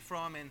coming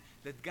from, and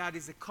that God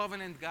is a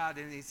covenant God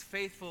and is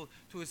faithful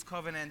to his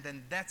covenant,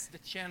 and that's the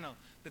channel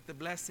that the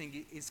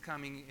blessing is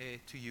coming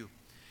to you.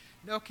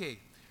 Okay,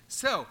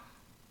 so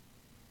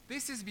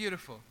this is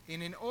beautiful.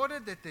 And in order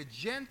that the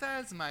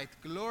Gentiles might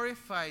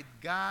glorify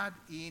God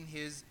in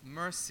his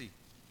mercy.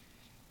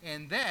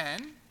 And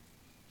then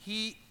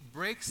he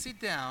breaks it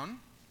down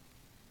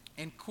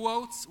and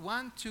quotes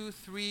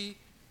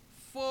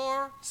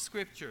 4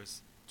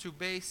 scriptures to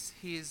base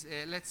his,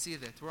 let's see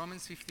that.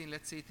 Romans 15,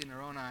 let's see it in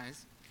our own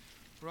eyes.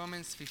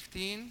 Romans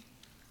 15,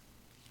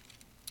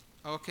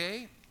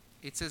 okay,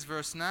 it says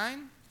verse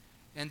 9,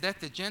 and that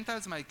the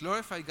Gentiles might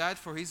glorify God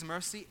for his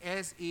mercy,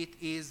 as it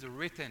is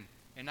written.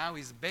 And now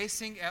he's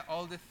basing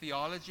all the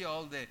theology,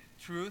 all the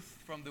truth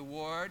from the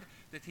word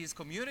that he's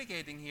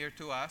communicating here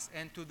to us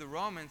and to the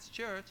Romans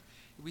church.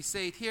 We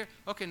say it here.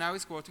 Okay, now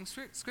he's quoting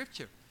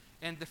scripture.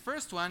 And the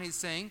first one he's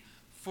saying,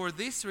 for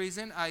this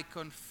reason I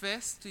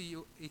confess to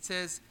you, it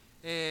says,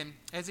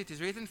 as it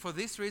is written, for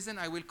this reason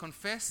I will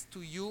confess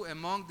to you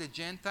among the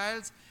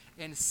Gentiles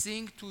and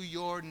sing to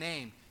your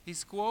name.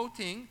 He's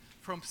quoting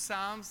from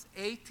Psalms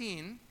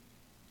 18,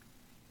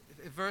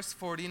 verse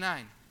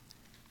 49.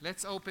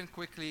 Let's open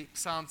quickly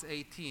Psalms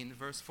 18,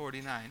 verse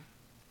 49.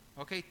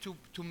 Okay,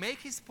 to make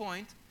his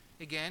point,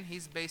 again,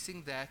 he's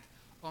basing that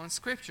on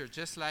Scripture,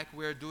 just like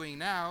we're doing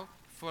now,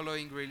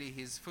 following really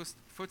his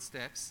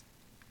footsteps.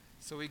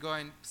 So we go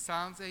in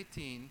Psalms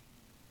 18,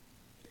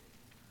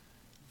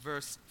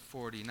 verse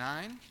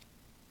 49.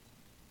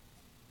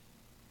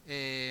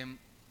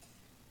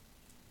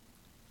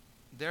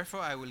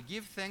 Therefore I will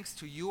give thanks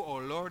to you, O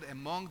Lord,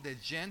 among the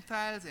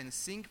Gentiles, and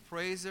sing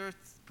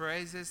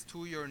praises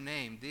to your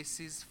name. This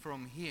is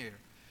from here.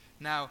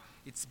 Now,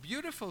 it's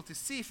beautiful to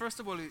see, first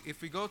of all,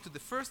 if we go to the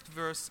first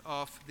verse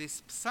of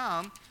this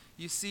psalm,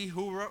 you see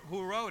who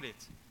wrote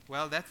it.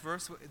 Well, that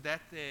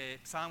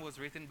psalm was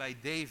written by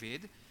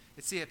David.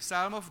 Let's see, a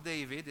psalm of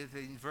David,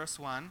 in verse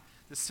 1,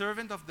 the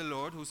servant of the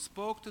Lord, who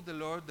spoke to the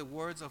Lord the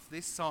words of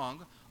this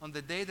song on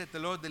the day that the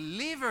Lord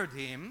delivered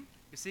him.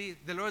 You see,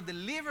 the Lord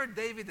delivered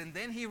David, and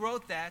then he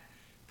wrote that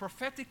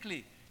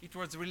prophetically. It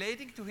was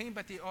relating to him,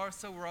 but he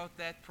also wrote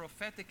that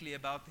prophetically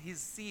about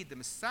his seed, the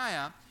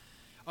Messiah,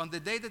 on the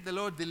day that the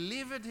Lord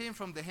delivered him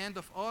from the hand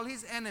of all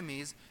his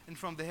enemies and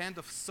from the hand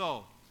of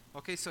Saul.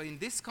 Okay, so in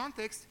this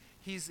context,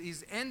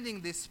 he's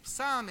ending this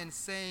psalm and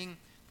saying,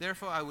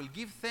 therefore I will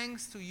give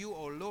thanks to you,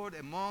 O Lord,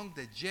 among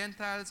the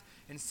Gentiles,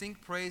 and sing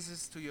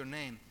praises to your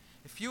name.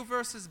 A few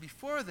verses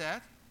before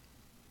that,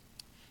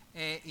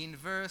 in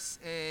verse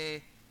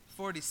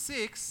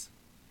 46,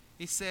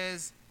 he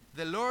says,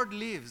 the Lord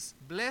lives,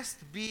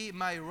 blessed be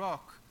my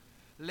rock.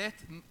 Let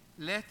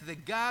the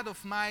God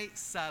of my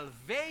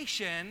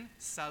salvation,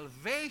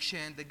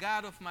 the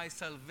God of my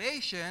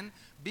salvation,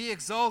 be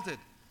exalted.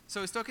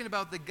 So he's talking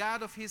about the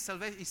God of his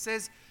salvation. He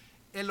says,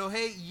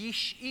 Elohei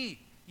Yish'i,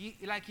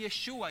 like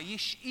Yeshua,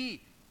 Yish'i.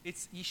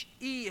 It's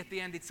Yish'i at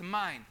the end, it's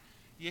mine.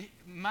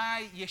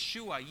 My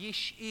Yeshua,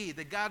 Yish'i,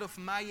 the God of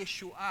my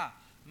Yeshua,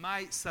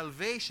 my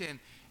salvation.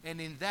 And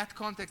in that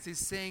context, he's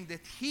saying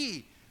that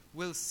he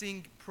will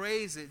sing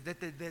praises, that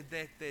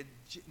the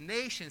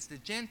nations, the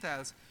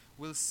Gentiles,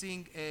 will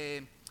sing,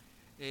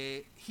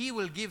 he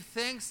will give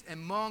thanks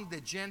among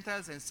the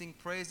Gentiles and sing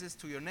praises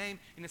to your name.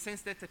 In a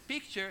sense, that's a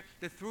picture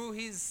that through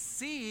his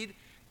seed,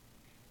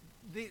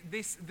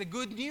 the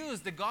good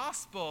news, the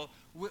gospel,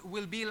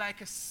 will be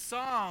like a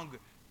song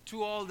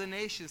to all the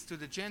nations, to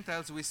the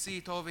Gentiles. We see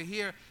it over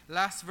here.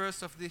 Last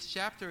verse of this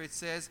chapter, it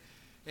says,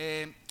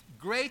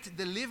 great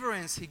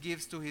deliverance he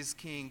gives to his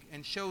king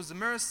and shows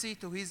mercy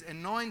to his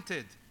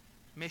anointed,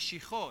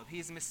 Meshichot,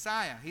 his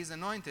Messiah, his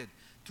anointed,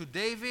 to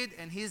David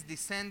and his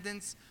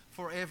descendants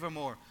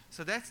forevermore.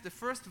 So that's the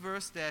first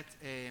verse that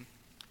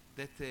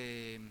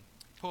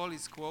Paul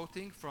is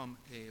quoting from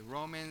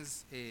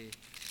Romans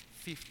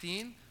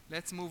 15.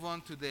 Let's move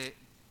on to the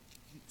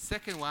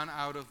second one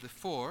out of the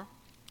four.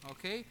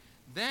 Okay?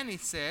 Then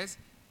it says,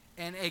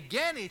 and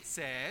again it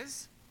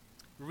says,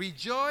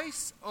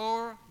 rejoice,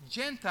 O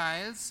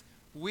Gentiles,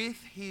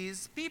 with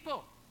his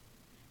people.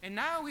 And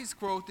now he's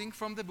quoting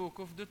from the book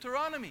of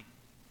Deuteronomy.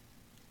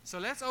 So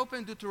let's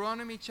open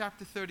Deuteronomy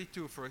chapter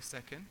 32 for a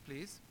second,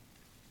 please.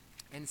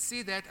 And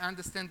see that,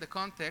 understand the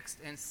context,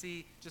 and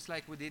see, just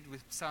like we did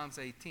with Psalms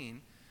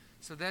 18.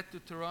 So that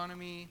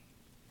Deuteronomy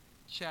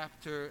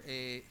chapter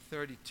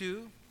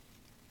 32.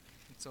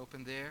 Let's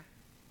open there.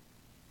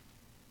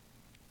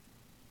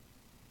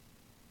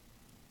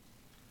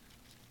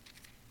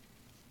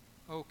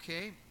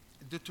 Okay,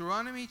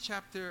 Deuteronomy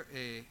chapter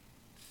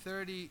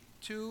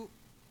 32,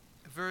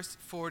 verse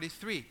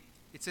 43.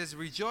 It says,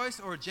 rejoice,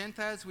 O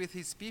Gentiles, with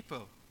his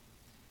people.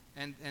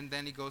 And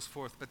then he goes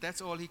forth. But that's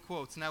all he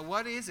quotes. Now,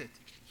 what is it?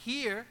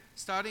 Here,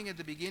 starting at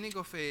the beginning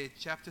of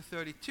chapter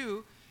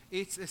 32,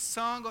 it's a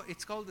song.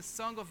 It's called the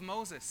Song of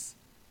Moses.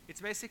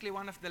 It's basically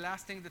one of the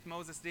last things that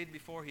Moses did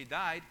before he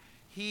died.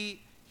 He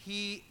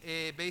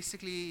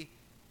basically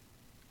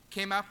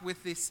came up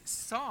with this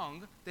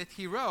song that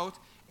he wrote,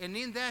 and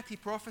in that he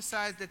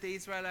prophesied that the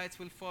Israelites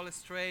will fall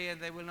astray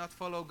and they will not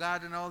follow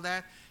God and all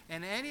that.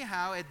 And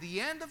anyhow, at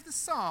the end of the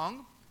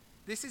song,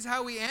 this is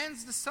how he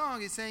ends the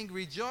song. He's saying,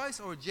 rejoice,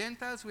 O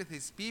Gentiles, with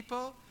his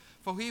people,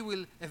 for he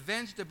will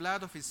avenge the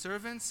blood of his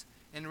servants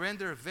and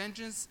render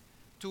vengeance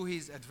to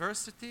his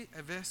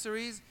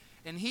adversaries,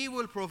 and he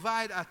will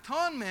provide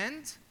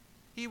atonement.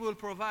 He will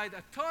provide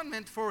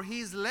atonement for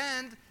his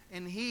land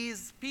and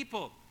his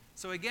people.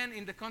 So again,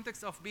 in the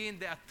context of being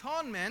the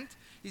atonement,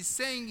 he's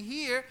saying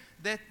here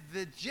that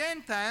the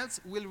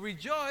Gentiles will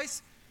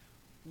rejoice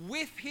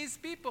with his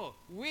people,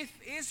 with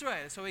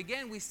Israel. So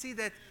again, we see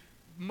that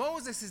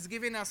Moses is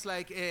giving us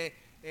like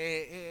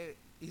is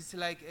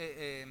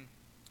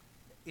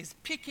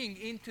picking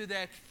into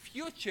that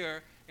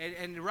future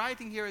And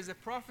writing here is a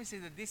prophecy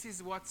that this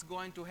is what's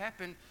going to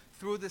happen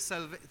through the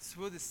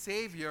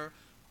Savior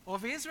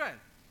of Israel.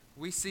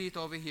 We see it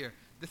over here.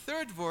 The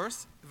third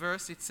verse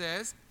it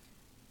says,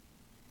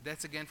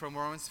 that's again from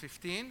Romans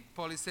 15.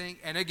 Paul is saying,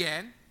 and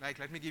again,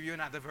 let me give you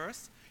another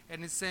verse.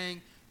 And it's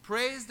saying,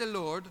 praise the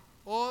Lord,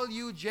 all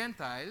you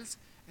Gentiles,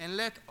 and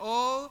let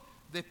all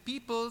the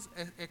peoples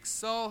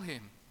exalt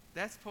him.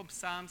 That's from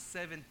Psalm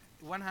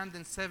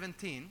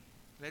 117.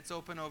 Let's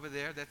open over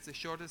there. That's the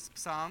shortest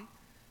psalm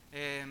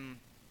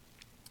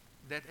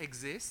that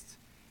exists.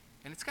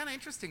 And it's kind of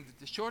interesting that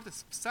the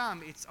shortest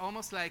psalm, it's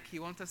almost like he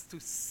wants us to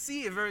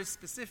see a very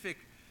specific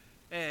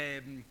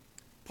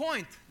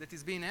point that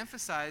is being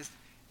emphasized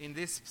in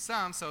this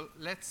psalm. So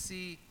let's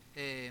see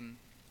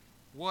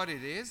what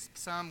it is.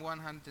 Psalm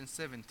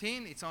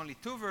 117. It's only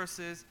 2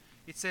 verses.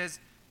 It says,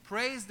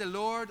 praise the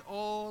Lord,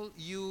 all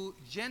you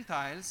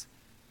Gentiles.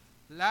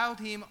 Laud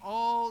him,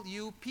 all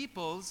you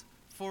peoples,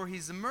 for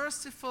his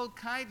merciful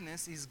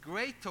kindness is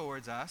great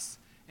towards us,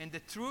 and the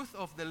truth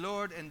of the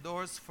Lord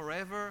endures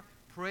forever.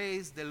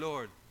 Praise the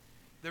Lord.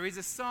 There is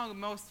a song,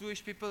 most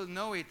Jewish people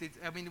know it.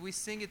 We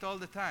sing it all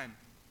the time.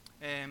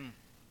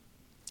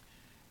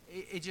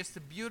 It's just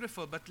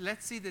beautiful, but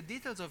let's see the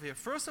details of here.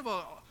 First of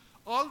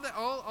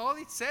all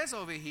it says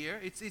over here,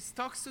 it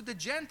talks to the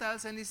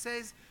Gentiles, and it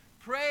says,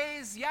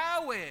 praise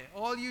Yahweh,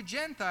 all you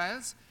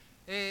Gentiles,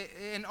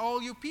 and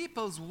all you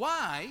peoples.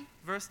 Why?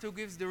 Verse 2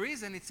 gives the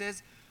reason. It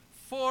says,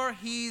 for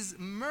his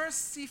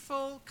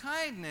merciful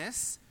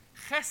kindness,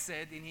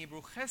 chesed in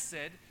Hebrew,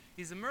 chesed,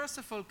 his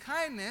merciful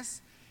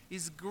kindness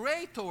is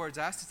great towards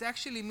us. It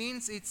actually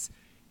means it's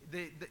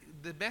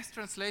the best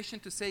translation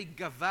to say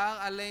gavar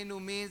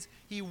aleinu means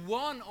he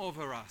won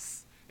over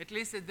us. At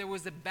least that there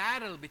was a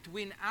battle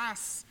between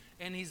us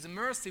and his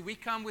mercy. We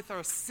come with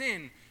our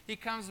sin. He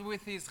comes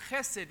with his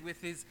chesed,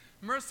 with his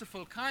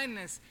merciful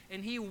kindness,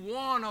 and he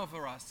won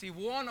over us. He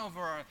won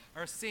over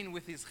our sin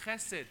with his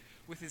chesed,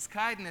 with his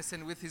kindness,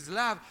 and with his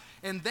love.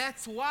 And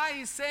that's why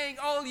he's saying,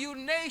 all you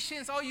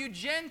nations, all you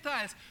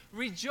Gentiles,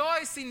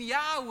 rejoice in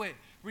Yahweh.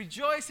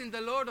 Rejoice in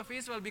the Lord of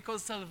Israel,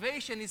 because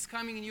salvation is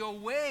coming in your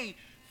way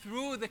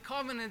through the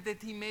covenant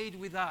that he made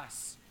with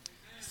us.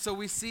 So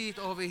we see it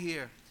over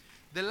here.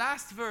 The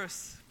last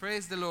verse,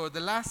 praise the Lord,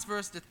 the last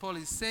verse that Paul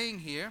is saying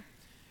here,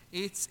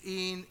 it's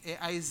in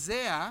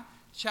Isaiah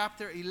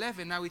chapter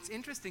 11. Now it's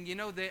interesting,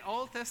 the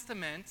Old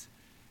Testament,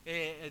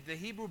 the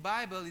Hebrew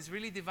Bible is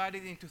really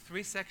divided into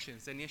 3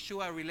 sections, and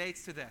Yeshua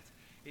relates to that.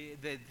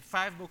 The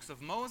 5 books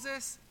of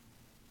Moses,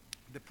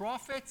 the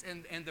prophets,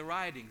 and the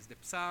writings, the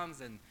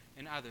Psalms and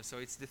others. So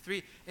it's the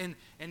 3. And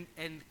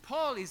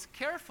Paul is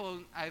careful,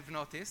 I've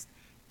noticed,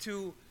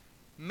 to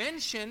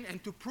mention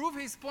and to prove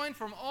his point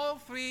from all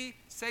 3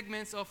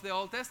 segments of the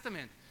Old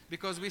Testament.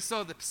 Because we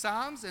saw the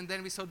Psalms, and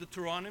then we saw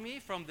Deuteronomy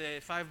from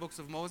the 5 books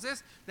of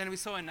Moses, then we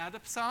saw another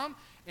Psalm,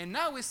 and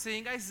now we're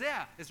seeing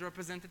Isaiah as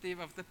representative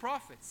of the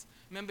prophets.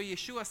 Remember,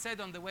 Yeshua said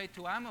on the way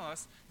to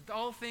Amos that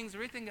all things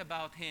written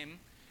about him,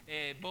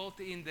 both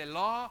in the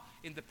law,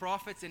 in the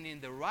prophets, and in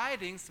the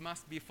writings,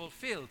 must be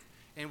fulfilled.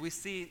 And we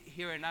see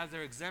here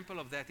another example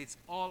of that. It's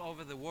all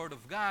over the Word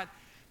of God.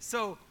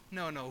 So,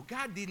 no,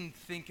 God didn't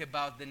think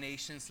about the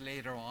nations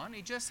later on.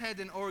 He just had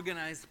an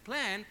organized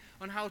plan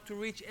on how to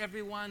reach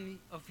every one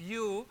of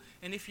you.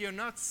 And if you're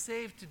not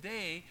saved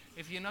today,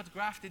 if you're not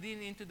grafted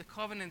into the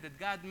covenant that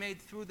God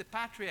made through the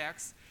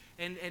patriarchs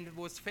and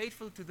was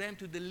faithful to them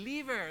to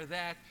deliver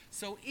that,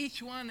 so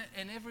each one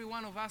and every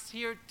one of us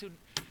here to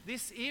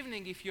this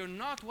evening, if you're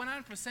not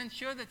 100%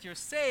 sure that you're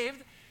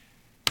saved,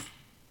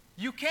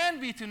 you can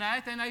be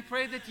tonight, and I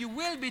pray that you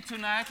will be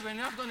tonight. We're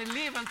not going to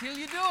leave until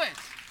you do it.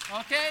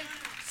 Okay?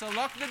 So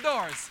lock the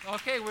doors.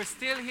 Okay, we're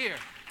still here.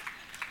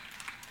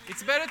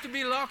 It's better to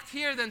be locked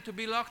here than to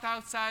be locked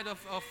outside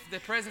of the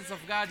presence of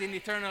God in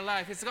eternal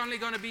life. It's only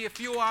going to be a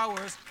few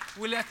hours.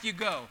 We'll let you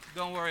go.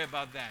 Don't worry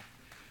about that.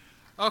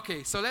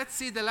 Okay, so let's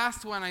see the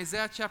last one,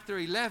 Isaiah chapter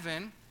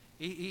 11.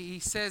 He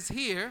says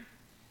here,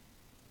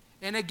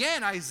 and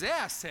again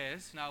Isaiah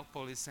says, now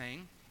Paul is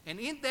saying, and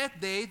in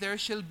that day there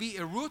shall be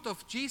a root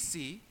of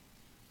Jesse,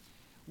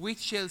 which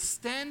shall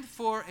stand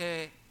for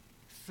a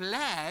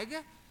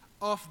flag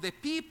of the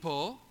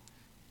people.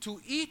 To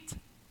it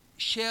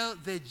shall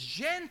the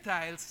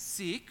Gentiles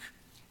seek,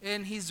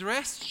 and his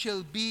rest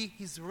shall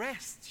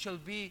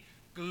be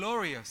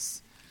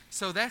glorious.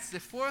 So that's the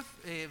 4th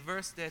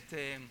verse that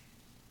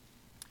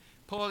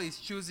Paul is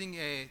choosing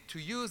to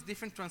use.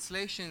 Different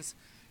translations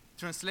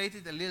translate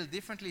it a little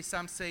differently.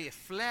 Some say a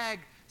flag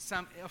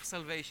of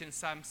salvation,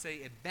 some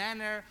say a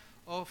banner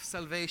of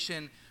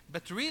salvation.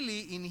 But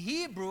really, in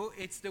Hebrew,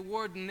 it's the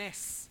word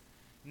nes.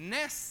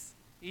 Nes,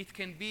 it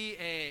can be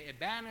a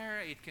banner,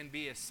 it can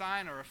be a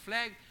sign or a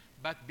flag,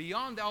 but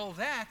beyond all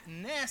that,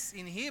 nes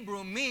in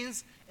Hebrew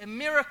means a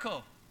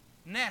miracle.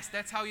 Nes,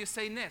 that's how you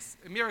say nes.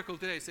 A miracle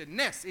today, you said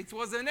nes. It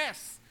was a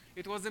nes.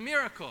 It was a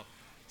miracle.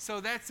 So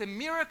that's a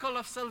miracle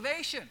of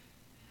salvation.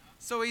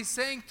 So he's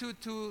saying to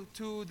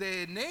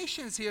the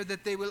nations here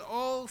that they will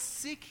all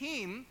seek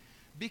him,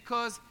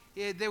 because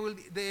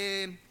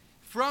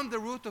from the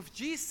root of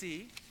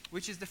Jesse,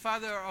 which is the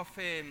father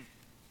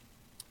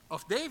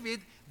of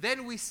David,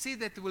 then we see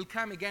that will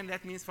come again,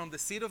 that means from the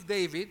seed of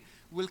David,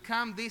 will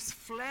come this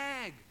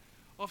flag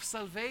of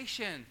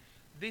salvation.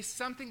 This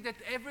something that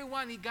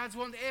God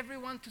wants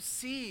everyone to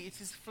see. It's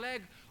his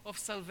flag of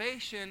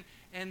salvation,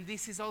 and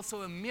this is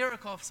also a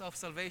miracle of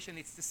salvation.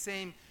 It's the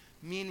same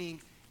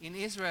meaning in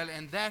Israel,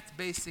 and that's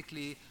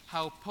basically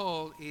how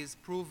Paul is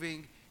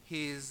proving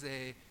his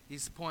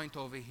point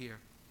over here.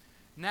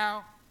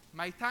 Now,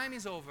 my time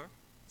is over,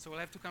 so we'll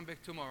have to come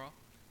back tomorrow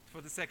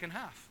for the second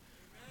half.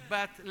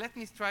 But let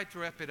me try to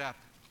wrap it up.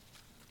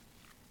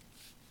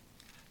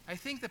 I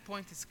think the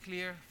point is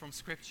clear from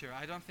Scripture.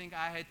 I don't think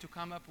I had to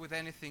come up with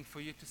anything for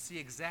you to see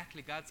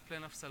exactly God's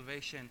plan of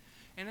salvation.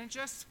 And then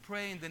just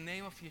pray in the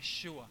name of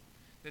Yeshua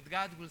that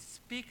God will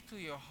speak to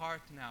your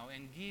heart now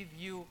and give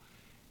you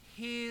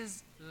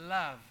His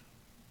love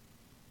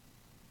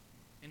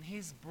and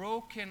His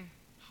broken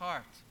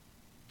heart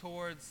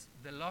towards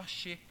the lost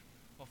sheep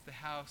of the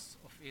house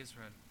of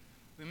Israel.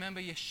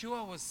 Remember,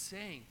 Yeshua was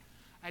saying,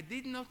 I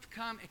did not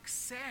come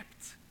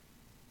except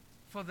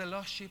for the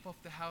lost sheep of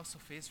the house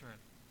of Israel.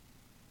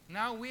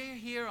 Now we're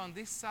here on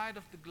this side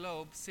of the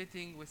globe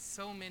sitting with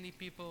so many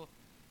people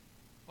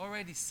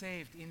already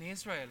saved in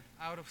Israel.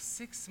 Out of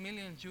 6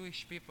 million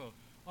Jewish people,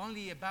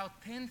 only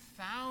about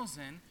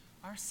 10,000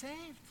 are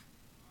saved.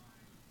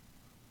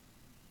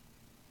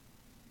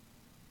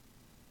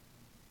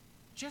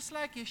 Just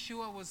like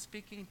Yeshua was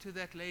speaking to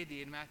that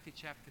lady in Matthew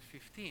chapter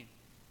 15.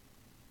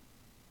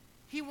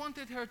 He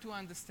wanted her to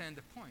understand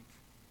the point.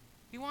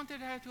 He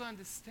wanted her to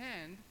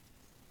understand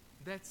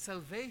that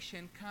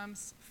salvation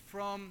comes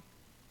from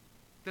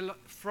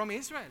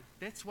Israel.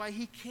 That's why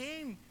he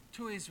came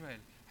to Israel.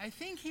 I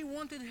think he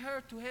wanted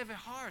her to have a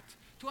heart,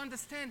 to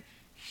understand.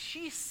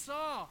 She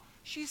saw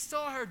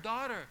her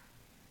daughter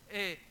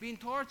being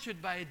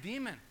tortured by a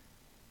demon.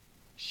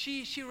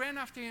 She ran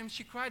after him,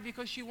 she cried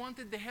because she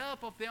wanted the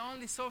help of the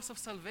only source of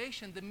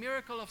salvation, the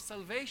miracle of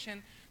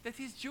salvation, that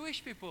is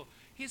Jewish people.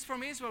 He's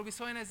from Israel. We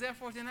saw in Isaiah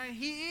 49,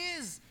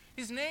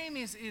 his name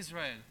is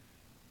Israel.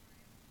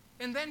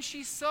 And then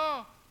she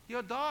saw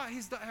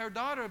her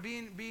daughter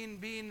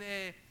being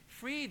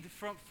freed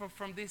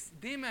from this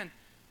demon.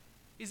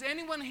 Is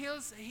anyone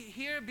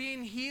here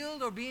being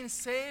healed or being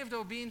saved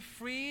or being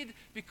freed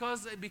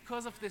because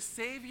of the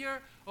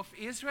Savior of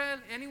Israel?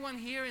 Anyone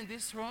here in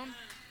this room?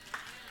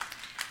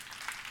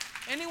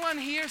 Anyone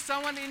here,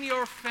 someone in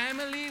your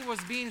family was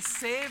being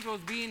saved,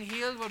 was being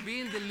healed, was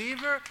being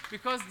delivered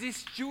because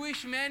this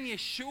Jewish man,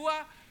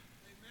 Yeshua,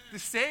 the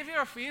Savior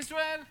of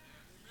Israel?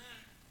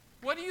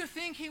 What do you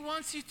think he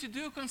wants you to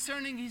do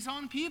concerning his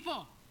own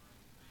people?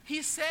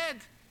 He said,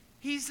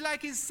 he's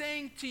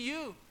saying to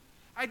you,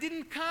 I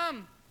didn't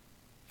come,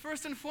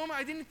 first and foremost,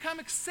 I didn't come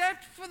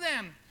except for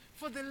them,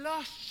 for the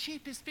lost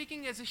sheep. He's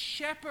speaking as a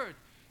shepherd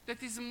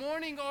that is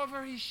mourning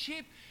over his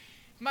sheep.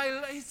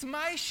 It's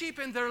my sheep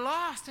and they're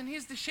lost, and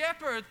he's the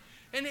shepherd,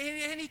 and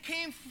he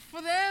came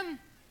for them.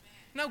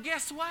 Now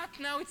guess what?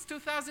 Now it's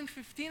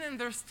 2015 and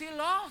they're still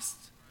lost.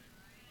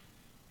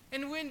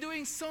 And we're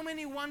doing so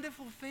many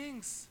wonderful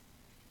things.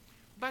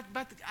 But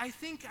I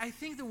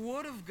think the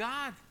Word of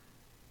God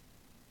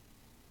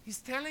is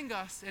telling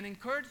us and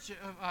encouraging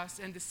us,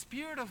 and the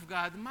Spirit of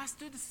God must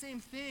do the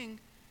same thing.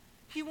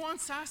 He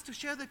wants us to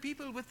share the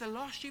people with the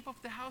lost sheep of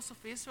the house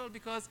of Israel,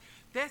 because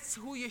that's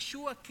who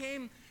Yeshua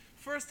came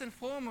first and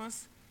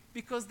foremost,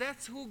 because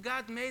that's who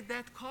God made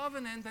that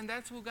covenant, and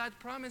that's who God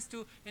promised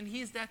to, and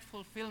He's that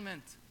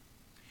fulfillment.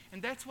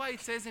 And that's why it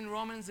says in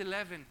Romans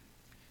 11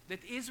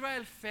 that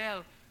Israel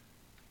fell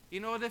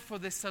in order for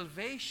the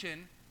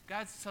salvation.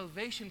 God's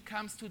salvation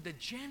comes to the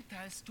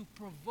Gentiles to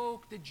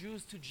provoke the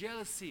Jews to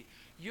jealousy.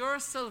 Your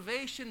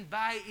salvation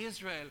by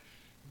Israel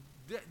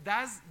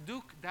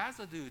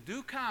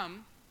do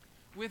come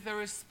with a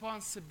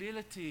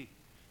responsibility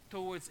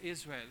towards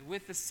Israel,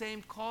 with the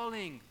same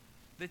calling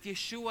that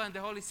Yeshua and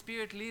the Holy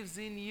Spirit lives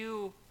in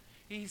you.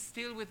 He's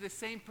still with the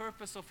same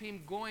purpose of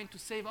Him going to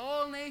save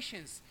all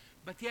nations,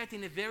 but yet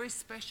in a very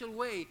special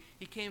way,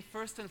 He came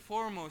first and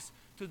foremost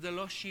to the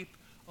lost sheep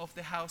of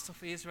the house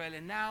of Israel.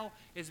 And now,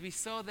 as we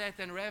saw that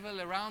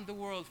unravel around the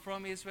world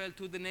from Israel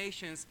to the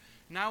nations,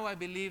 now I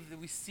believe that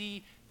we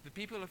see the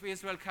people of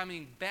Israel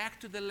coming back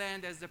to the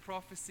land as the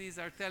prophecies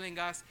are telling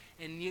us,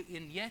 and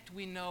yet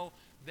we know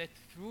that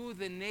through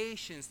the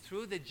nations,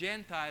 through the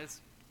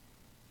Gentiles,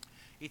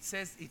 it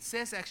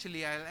says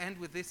actually, I'll end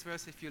with this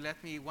verse if you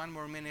let me one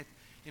more minute.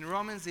 In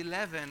Romans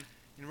 11,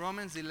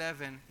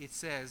 it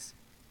says,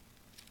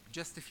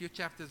 just a few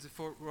chapters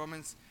before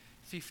Romans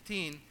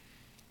 15,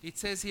 it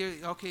says here,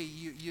 okay,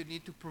 you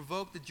need to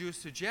provoke the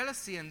Jews to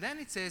jealousy. And then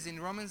it says in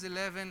Romans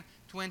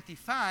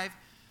 11:25,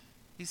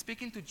 he's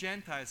speaking to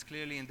Gentiles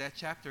clearly in that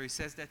chapter. He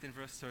says that in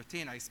verse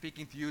 13. I'm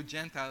speaking to you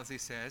Gentiles, he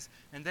says.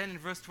 And then in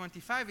verse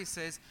 25 he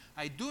says,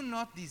 I do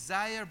not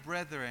desire,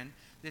 brethren,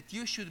 that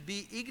you should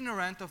be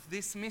ignorant of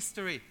this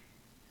mystery,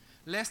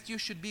 lest you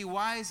should be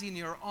wise in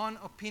your own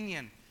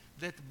opinion,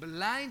 that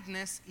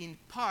blindness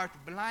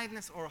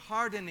or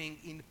hardening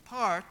in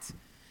part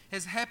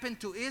has happened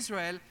to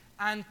Israel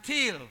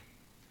until.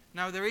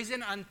 Now there is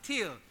an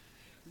until.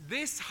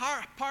 this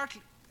part,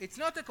 it's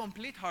not a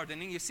complete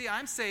hardening. You see,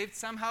 I'm saved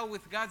somehow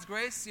with God's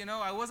grace.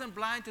 I wasn't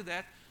blind to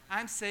that.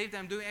 I'm saved.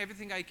 I'm doing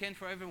everything I can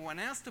for everyone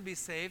else to be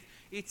saved.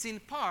 It's in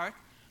part,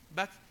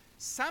 but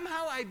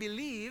somehow I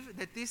believe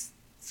that this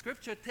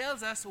scripture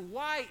tells us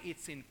why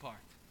it's in part.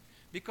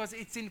 Because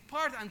it's in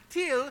part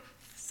until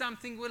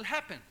something will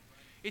happen.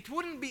 It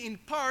wouldn't be in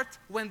part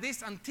when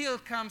this until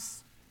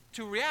comes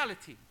to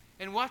reality.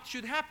 And what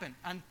should happen?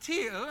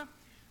 Until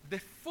the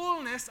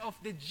fullness of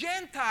the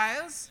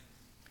Gentiles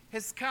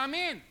has come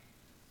in.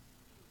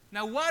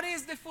 Now, what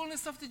is the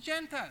fullness of the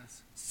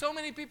Gentiles? So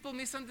many people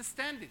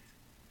misunderstand it.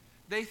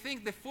 They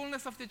think the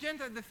fullness of the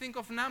Gentiles, they think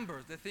of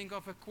numbers, they think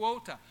of a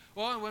quota.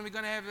 Or when we're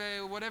going to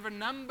have whatever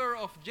number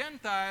of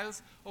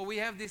Gentiles, or we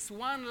have this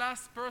one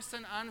last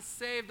person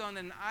unsaved on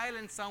an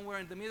island somewhere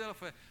in the middle of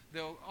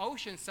the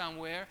ocean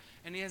somewhere,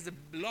 and he has a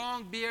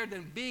long beard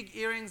and big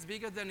earrings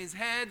bigger than his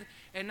head,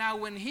 and now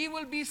when he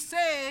will be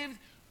saved,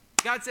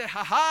 God said,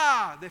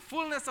 ha-ha, the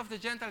fullness of the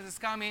Gentiles has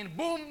come in,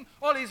 boom,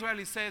 all Israel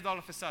is saved all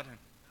of a sudden.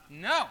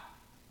 No,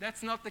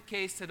 that's not the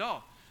case at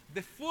all.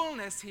 The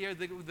fullness here,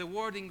 the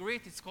word in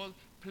Greek, is called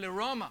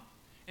pleroma.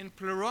 And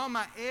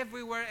pleroma,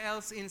 everywhere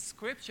else in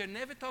Scripture,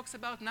 never talks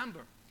about number.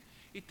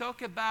 It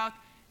talks about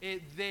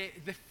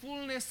the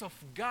fullness of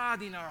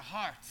God in our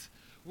hearts.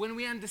 When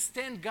we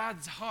understand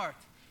God's heart,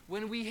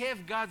 when we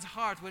have God's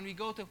heart, when we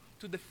go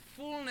to the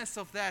fullness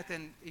of that,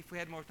 and if we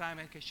had more time,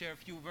 I could share a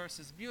few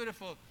verses,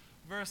 beautiful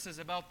verses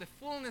about the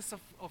fullness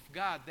of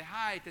God, the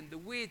height and the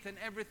width and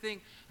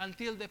everything,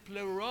 until the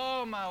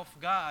pleroma of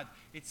God,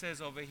 it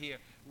says over here.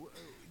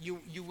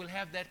 You will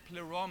have that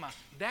pleroma.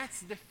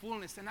 That's the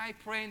fullness. And I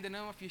pray in the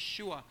name of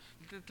Yeshua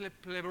that the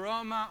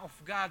pleroma of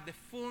God, the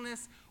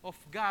fullness of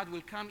God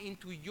will come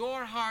into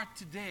your heart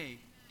today.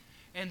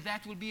 And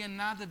that will be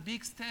another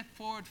big step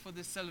forward for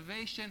the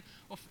salvation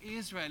of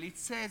Israel. It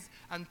says,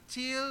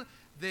 until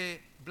the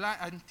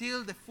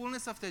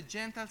fullness of the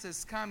Gentiles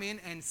has come in,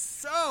 and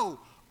so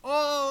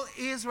all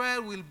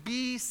Israel will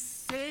be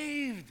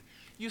saved.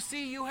 You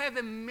see, you have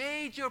a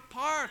major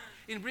part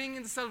in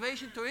bringing the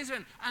salvation to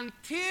Israel.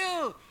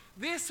 Until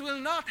this will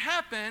not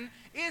happen,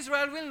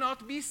 Israel will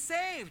not be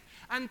saved.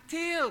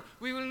 Until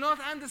we will not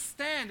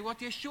understand what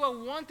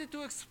Yeshua wanted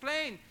to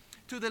explain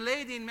to the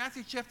lady in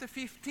Matthew chapter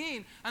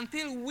 15,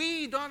 until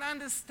we don't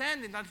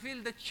understand it,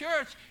 until the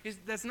church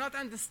does not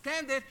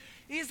understand it,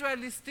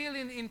 Israel is still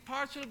in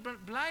partial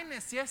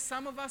blindness. Yes,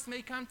 some of us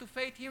may come to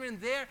faith here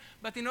and there,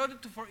 but in order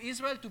for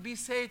Israel to be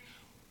saved,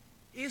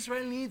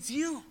 Israel needs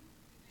you.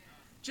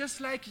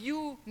 Just like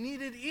you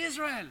needed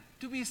Israel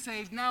to be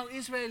saved, now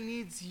Israel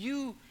needs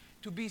you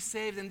to be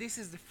saved. And this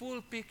is the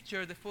full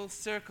picture, the full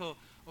circle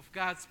of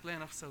God's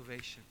plan of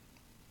salvation.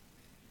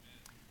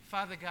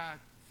 Father God,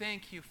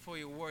 thank you for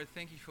your word.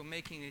 Thank you for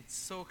making it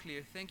so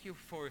clear. Thank you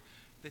for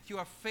that you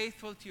are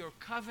faithful to your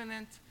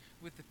covenant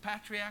with the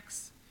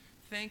patriarchs.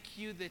 Thank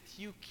you that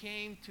you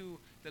came to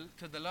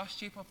the lost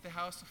sheep of the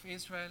house of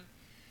Israel.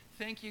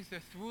 Thank you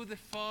that through the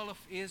fall of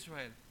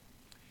Israel,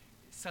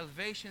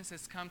 salvation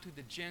has come to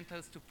the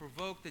Gentiles to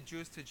provoke the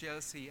Jews to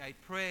jealousy. I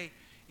pray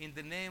in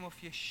the name of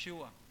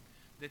Yeshua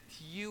that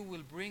you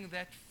will bring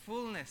that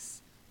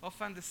fullness of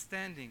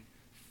understanding,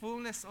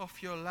 fullness of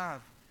your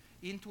love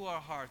into our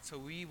hearts, so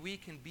we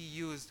can be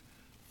used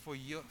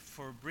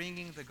for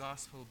bringing the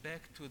gospel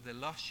back to the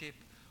lost sheep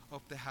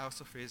of the house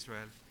of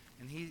Israel.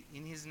 And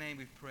in his name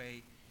we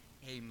pray,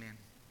 amen.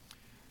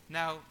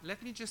 Now,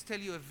 let me just tell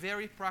you a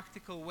very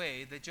practical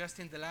way that just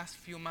in the last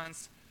few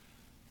months,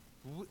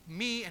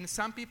 me and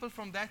some people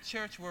from that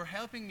church were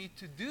helping me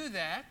to do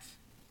that,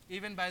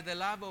 even by the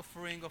love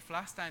offering of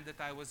last time that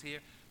I was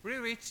here. We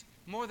reached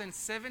more than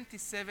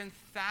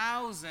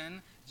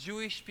 77,000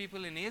 Jewish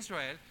people in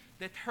Israel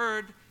that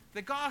heard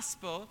the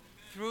gospel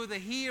through the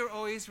Hear,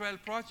 O Israel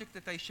project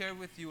that I shared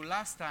with you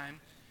last time.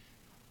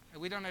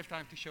 We don't have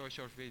time to show a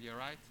short video,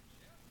 right?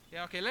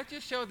 Yeah, okay, let's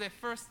just show the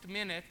first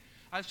minute.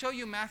 I'll show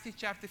you Matthew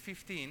chapter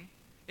 10.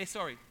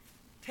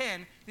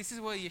 This is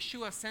where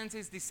Yeshua sends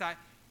his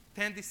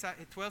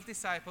 12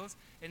 disciples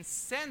and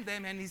send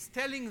them, and he's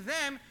telling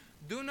them,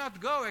 do not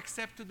go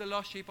except to the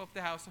lost sheep of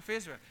the house of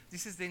Israel.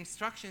 This is the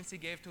instructions he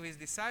gave to his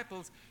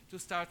disciples to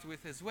start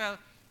with as well.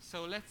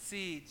 So let's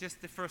see just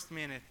the first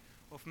minute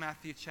of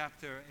Matthew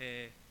chapter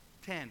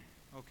 10,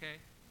 okay?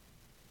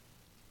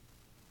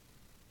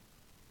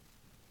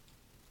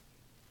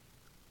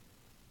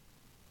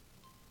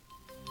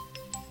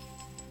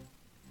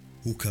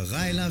 הוא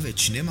קרא אליו את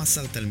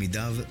 12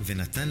 תלמידיו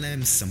ונתן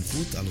להם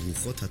סמכות על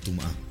רוחות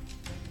הטומאה,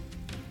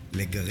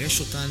 לגרש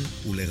אותן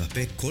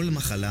ולרפא כל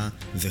מחלה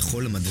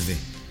וכל מדווה.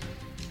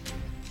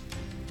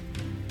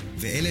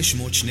 ואלה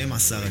שמות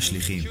 12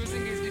 השליחים: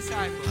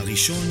 disciples.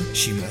 הראשון,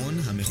 שמעון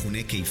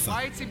המכונה קיפה,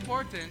 Why it's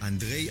important?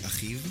 אנדרי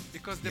אחיו,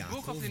 Because the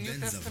book of יעקב the New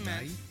בן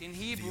Testament זבדי, in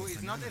Hebrew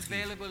is not ויוחנן אחיו,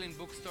 available in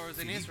bookstores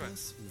in Israel.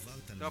 פיליפוס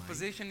The וברתלמאי,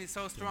 opposition is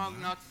so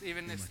strong, not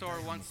even a store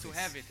wants to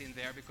have it in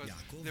there because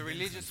the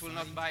religious will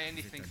not buy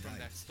anything from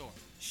that store.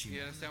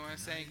 You understand what I'm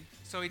saying?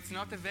 So it's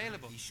not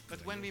available. But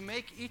when we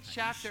make each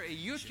chapter a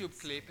YouTube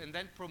clip and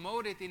then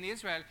promote it in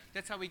Israel,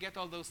 that's how we get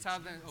all those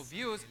thousands of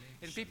views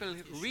and people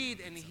read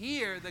and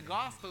hear the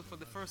gospel for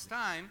the first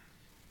time.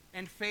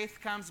 And faith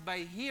comes by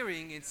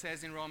hearing, it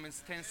says in Romans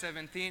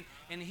 10:17,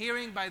 and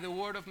hearing by the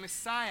word of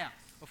Messiah,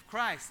 of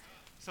Christ.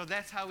 So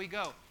that's how we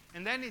go.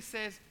 And then he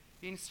says,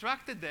 he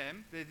instructed them,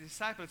 the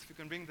disciples, if you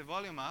can bring the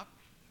volume up.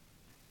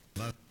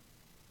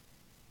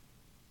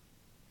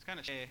 It's kind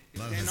of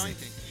it's the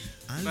anointing.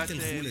 אל But,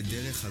 תלכו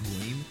לדרך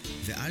הגויים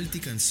ואל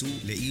תיכנסו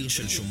לעיר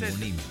של It says,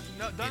 שומרונים.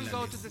 no, don't אלא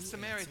go to לכו the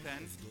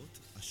Samaritan, לעובדות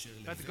אשר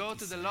but לבית go to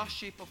the ישראל. lost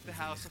sheep of the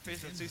house of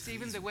Israel. So you see,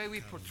 even the way we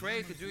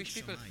portray the Jewish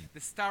people, the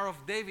Star of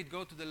David,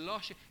 go to the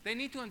lost sheep. They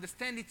need to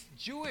understand it's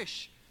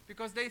Jewish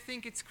because they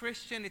think it's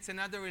Christian, it's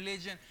another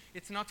religion,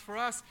 it's not for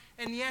us.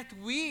 And yet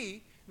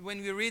we, when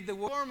we read the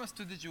word, form us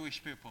to the Jewish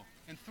people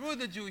and through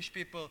the Jewish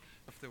people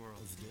of the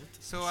world.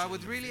 So I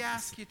would really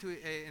ask you to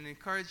and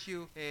encourage you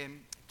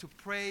to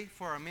pray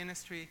for our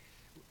ministry.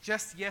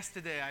 Just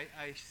yesterday,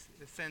 I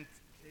sent,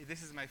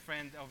 this is my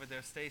friend over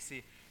there,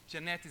 Stacy.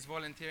 Jeanette is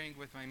volunteering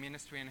with my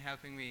ministry and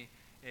helping me,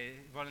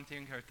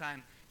 volunteering her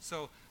time.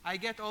 So I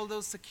get all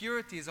those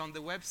securities on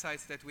the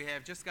websites that we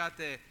have. Just got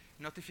the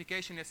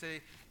notification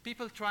yesterday.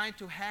 People trying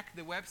to hack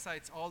the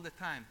websites all the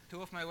time.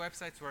 2 of my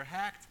websites were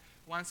hacked.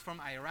 One's from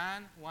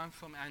Iran, one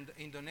from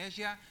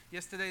Indonesia.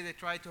 Yesterday they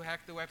tried to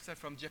hack the website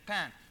from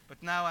Japan. But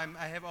now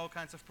I have all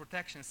kinds of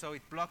protection, so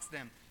it blocks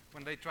them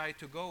when they try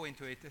to go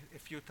into it a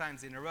few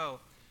times in a row,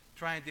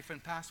 trying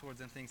different passwords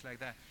and things like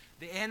that.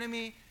 The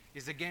enemy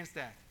is against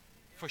that.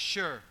 For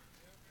sure.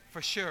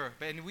 For sure.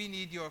 And we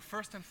need your,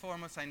 first and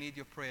foremost, I need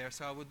your prayer.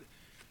 So I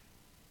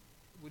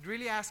would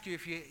really ask you,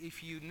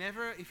 if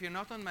you're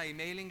not on my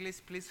mailing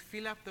list, please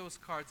fill up those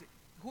cards.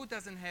 Who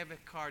doesn't have a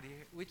card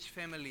here? Which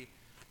family?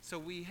 So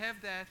we have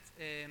that.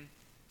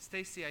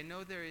 Stacy, I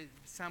know there is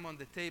some on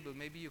the table.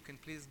 Maybe you can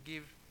please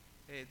give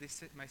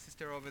my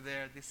sister over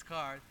there this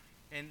card.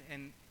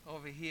 And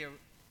over here,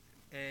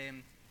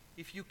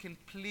 if you can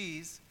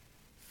please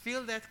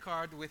fill that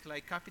card with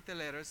like capital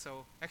letters.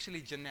 So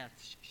actually Jeanette,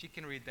 she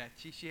can read that.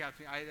 She helped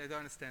me. I don't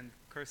understand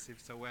cursive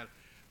so well.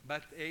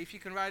 But if you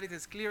can write it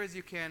as clear as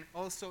you can.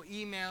 Also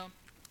email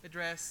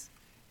address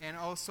and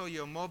also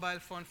your mobile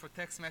phone for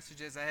text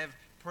messages. I have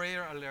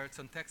prayer alerts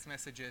on text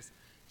messages.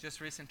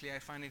 Just recently I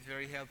find it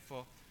very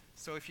helpful.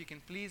 So if you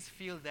can please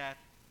fill that.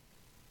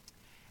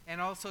 And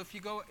also if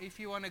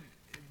you want to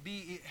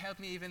help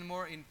me even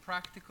more in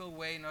practical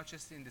way, not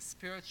just in the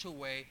spiritual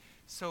way.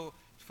 So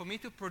for me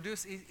to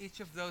produce each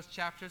of those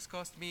chapters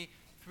cost me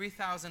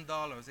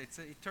 $3,000.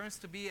 It turns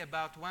to be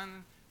about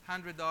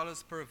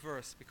 $100 per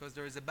verse because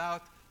there is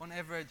about, on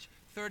average,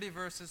 30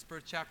 verses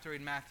per chapter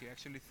in Matthew,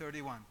 actually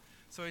 31.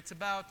 So it's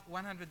about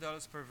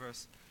 $100 per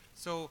verse.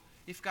 So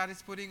if God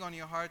is putting on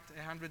your heart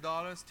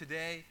 $100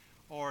 today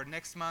or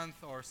next month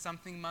or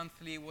something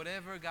monthly,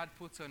 whatever God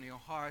puts on your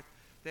heart,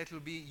 that will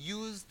be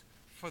used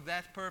for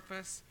that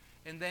purpose.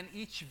 And then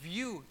each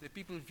view, the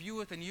people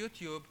view it on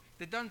YouTube,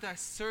 they don't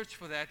just search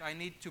for that. I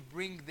need to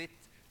bring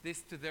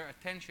this to their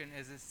attention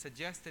as a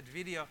suggested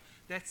video.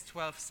 That's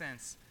 12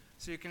 cents.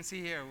 So you can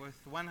see here with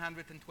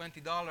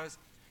 $120,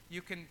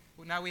 you can,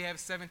 now we have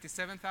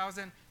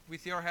 77,000.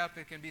 With your help,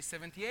 it can be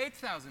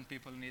 78,000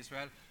 people in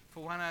Israel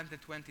for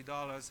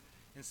 $120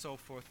 and so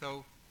forth.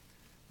 So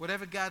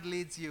whatever God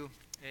leads you,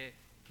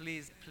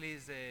 please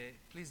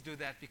do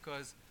that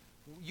because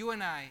you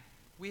and I,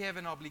 we have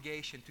an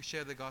obligation to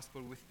share the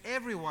gospel with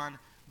everyone,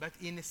 but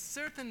in a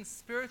certain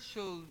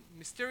spiritual,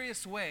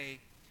 mysterious way,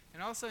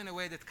 and also in a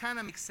way that kind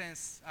of makes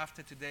sense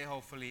after today,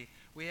 hopefully.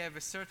 We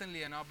have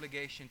certainly an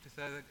obligation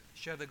to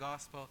share the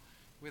gospel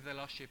with the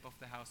lost sheep of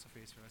the house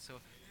of Israel. So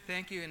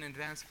thank you in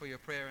advance for your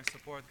prayer and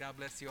support. God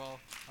bless you all.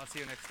 I'll see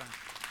you next time.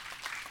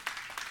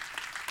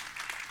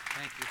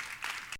 Thank you.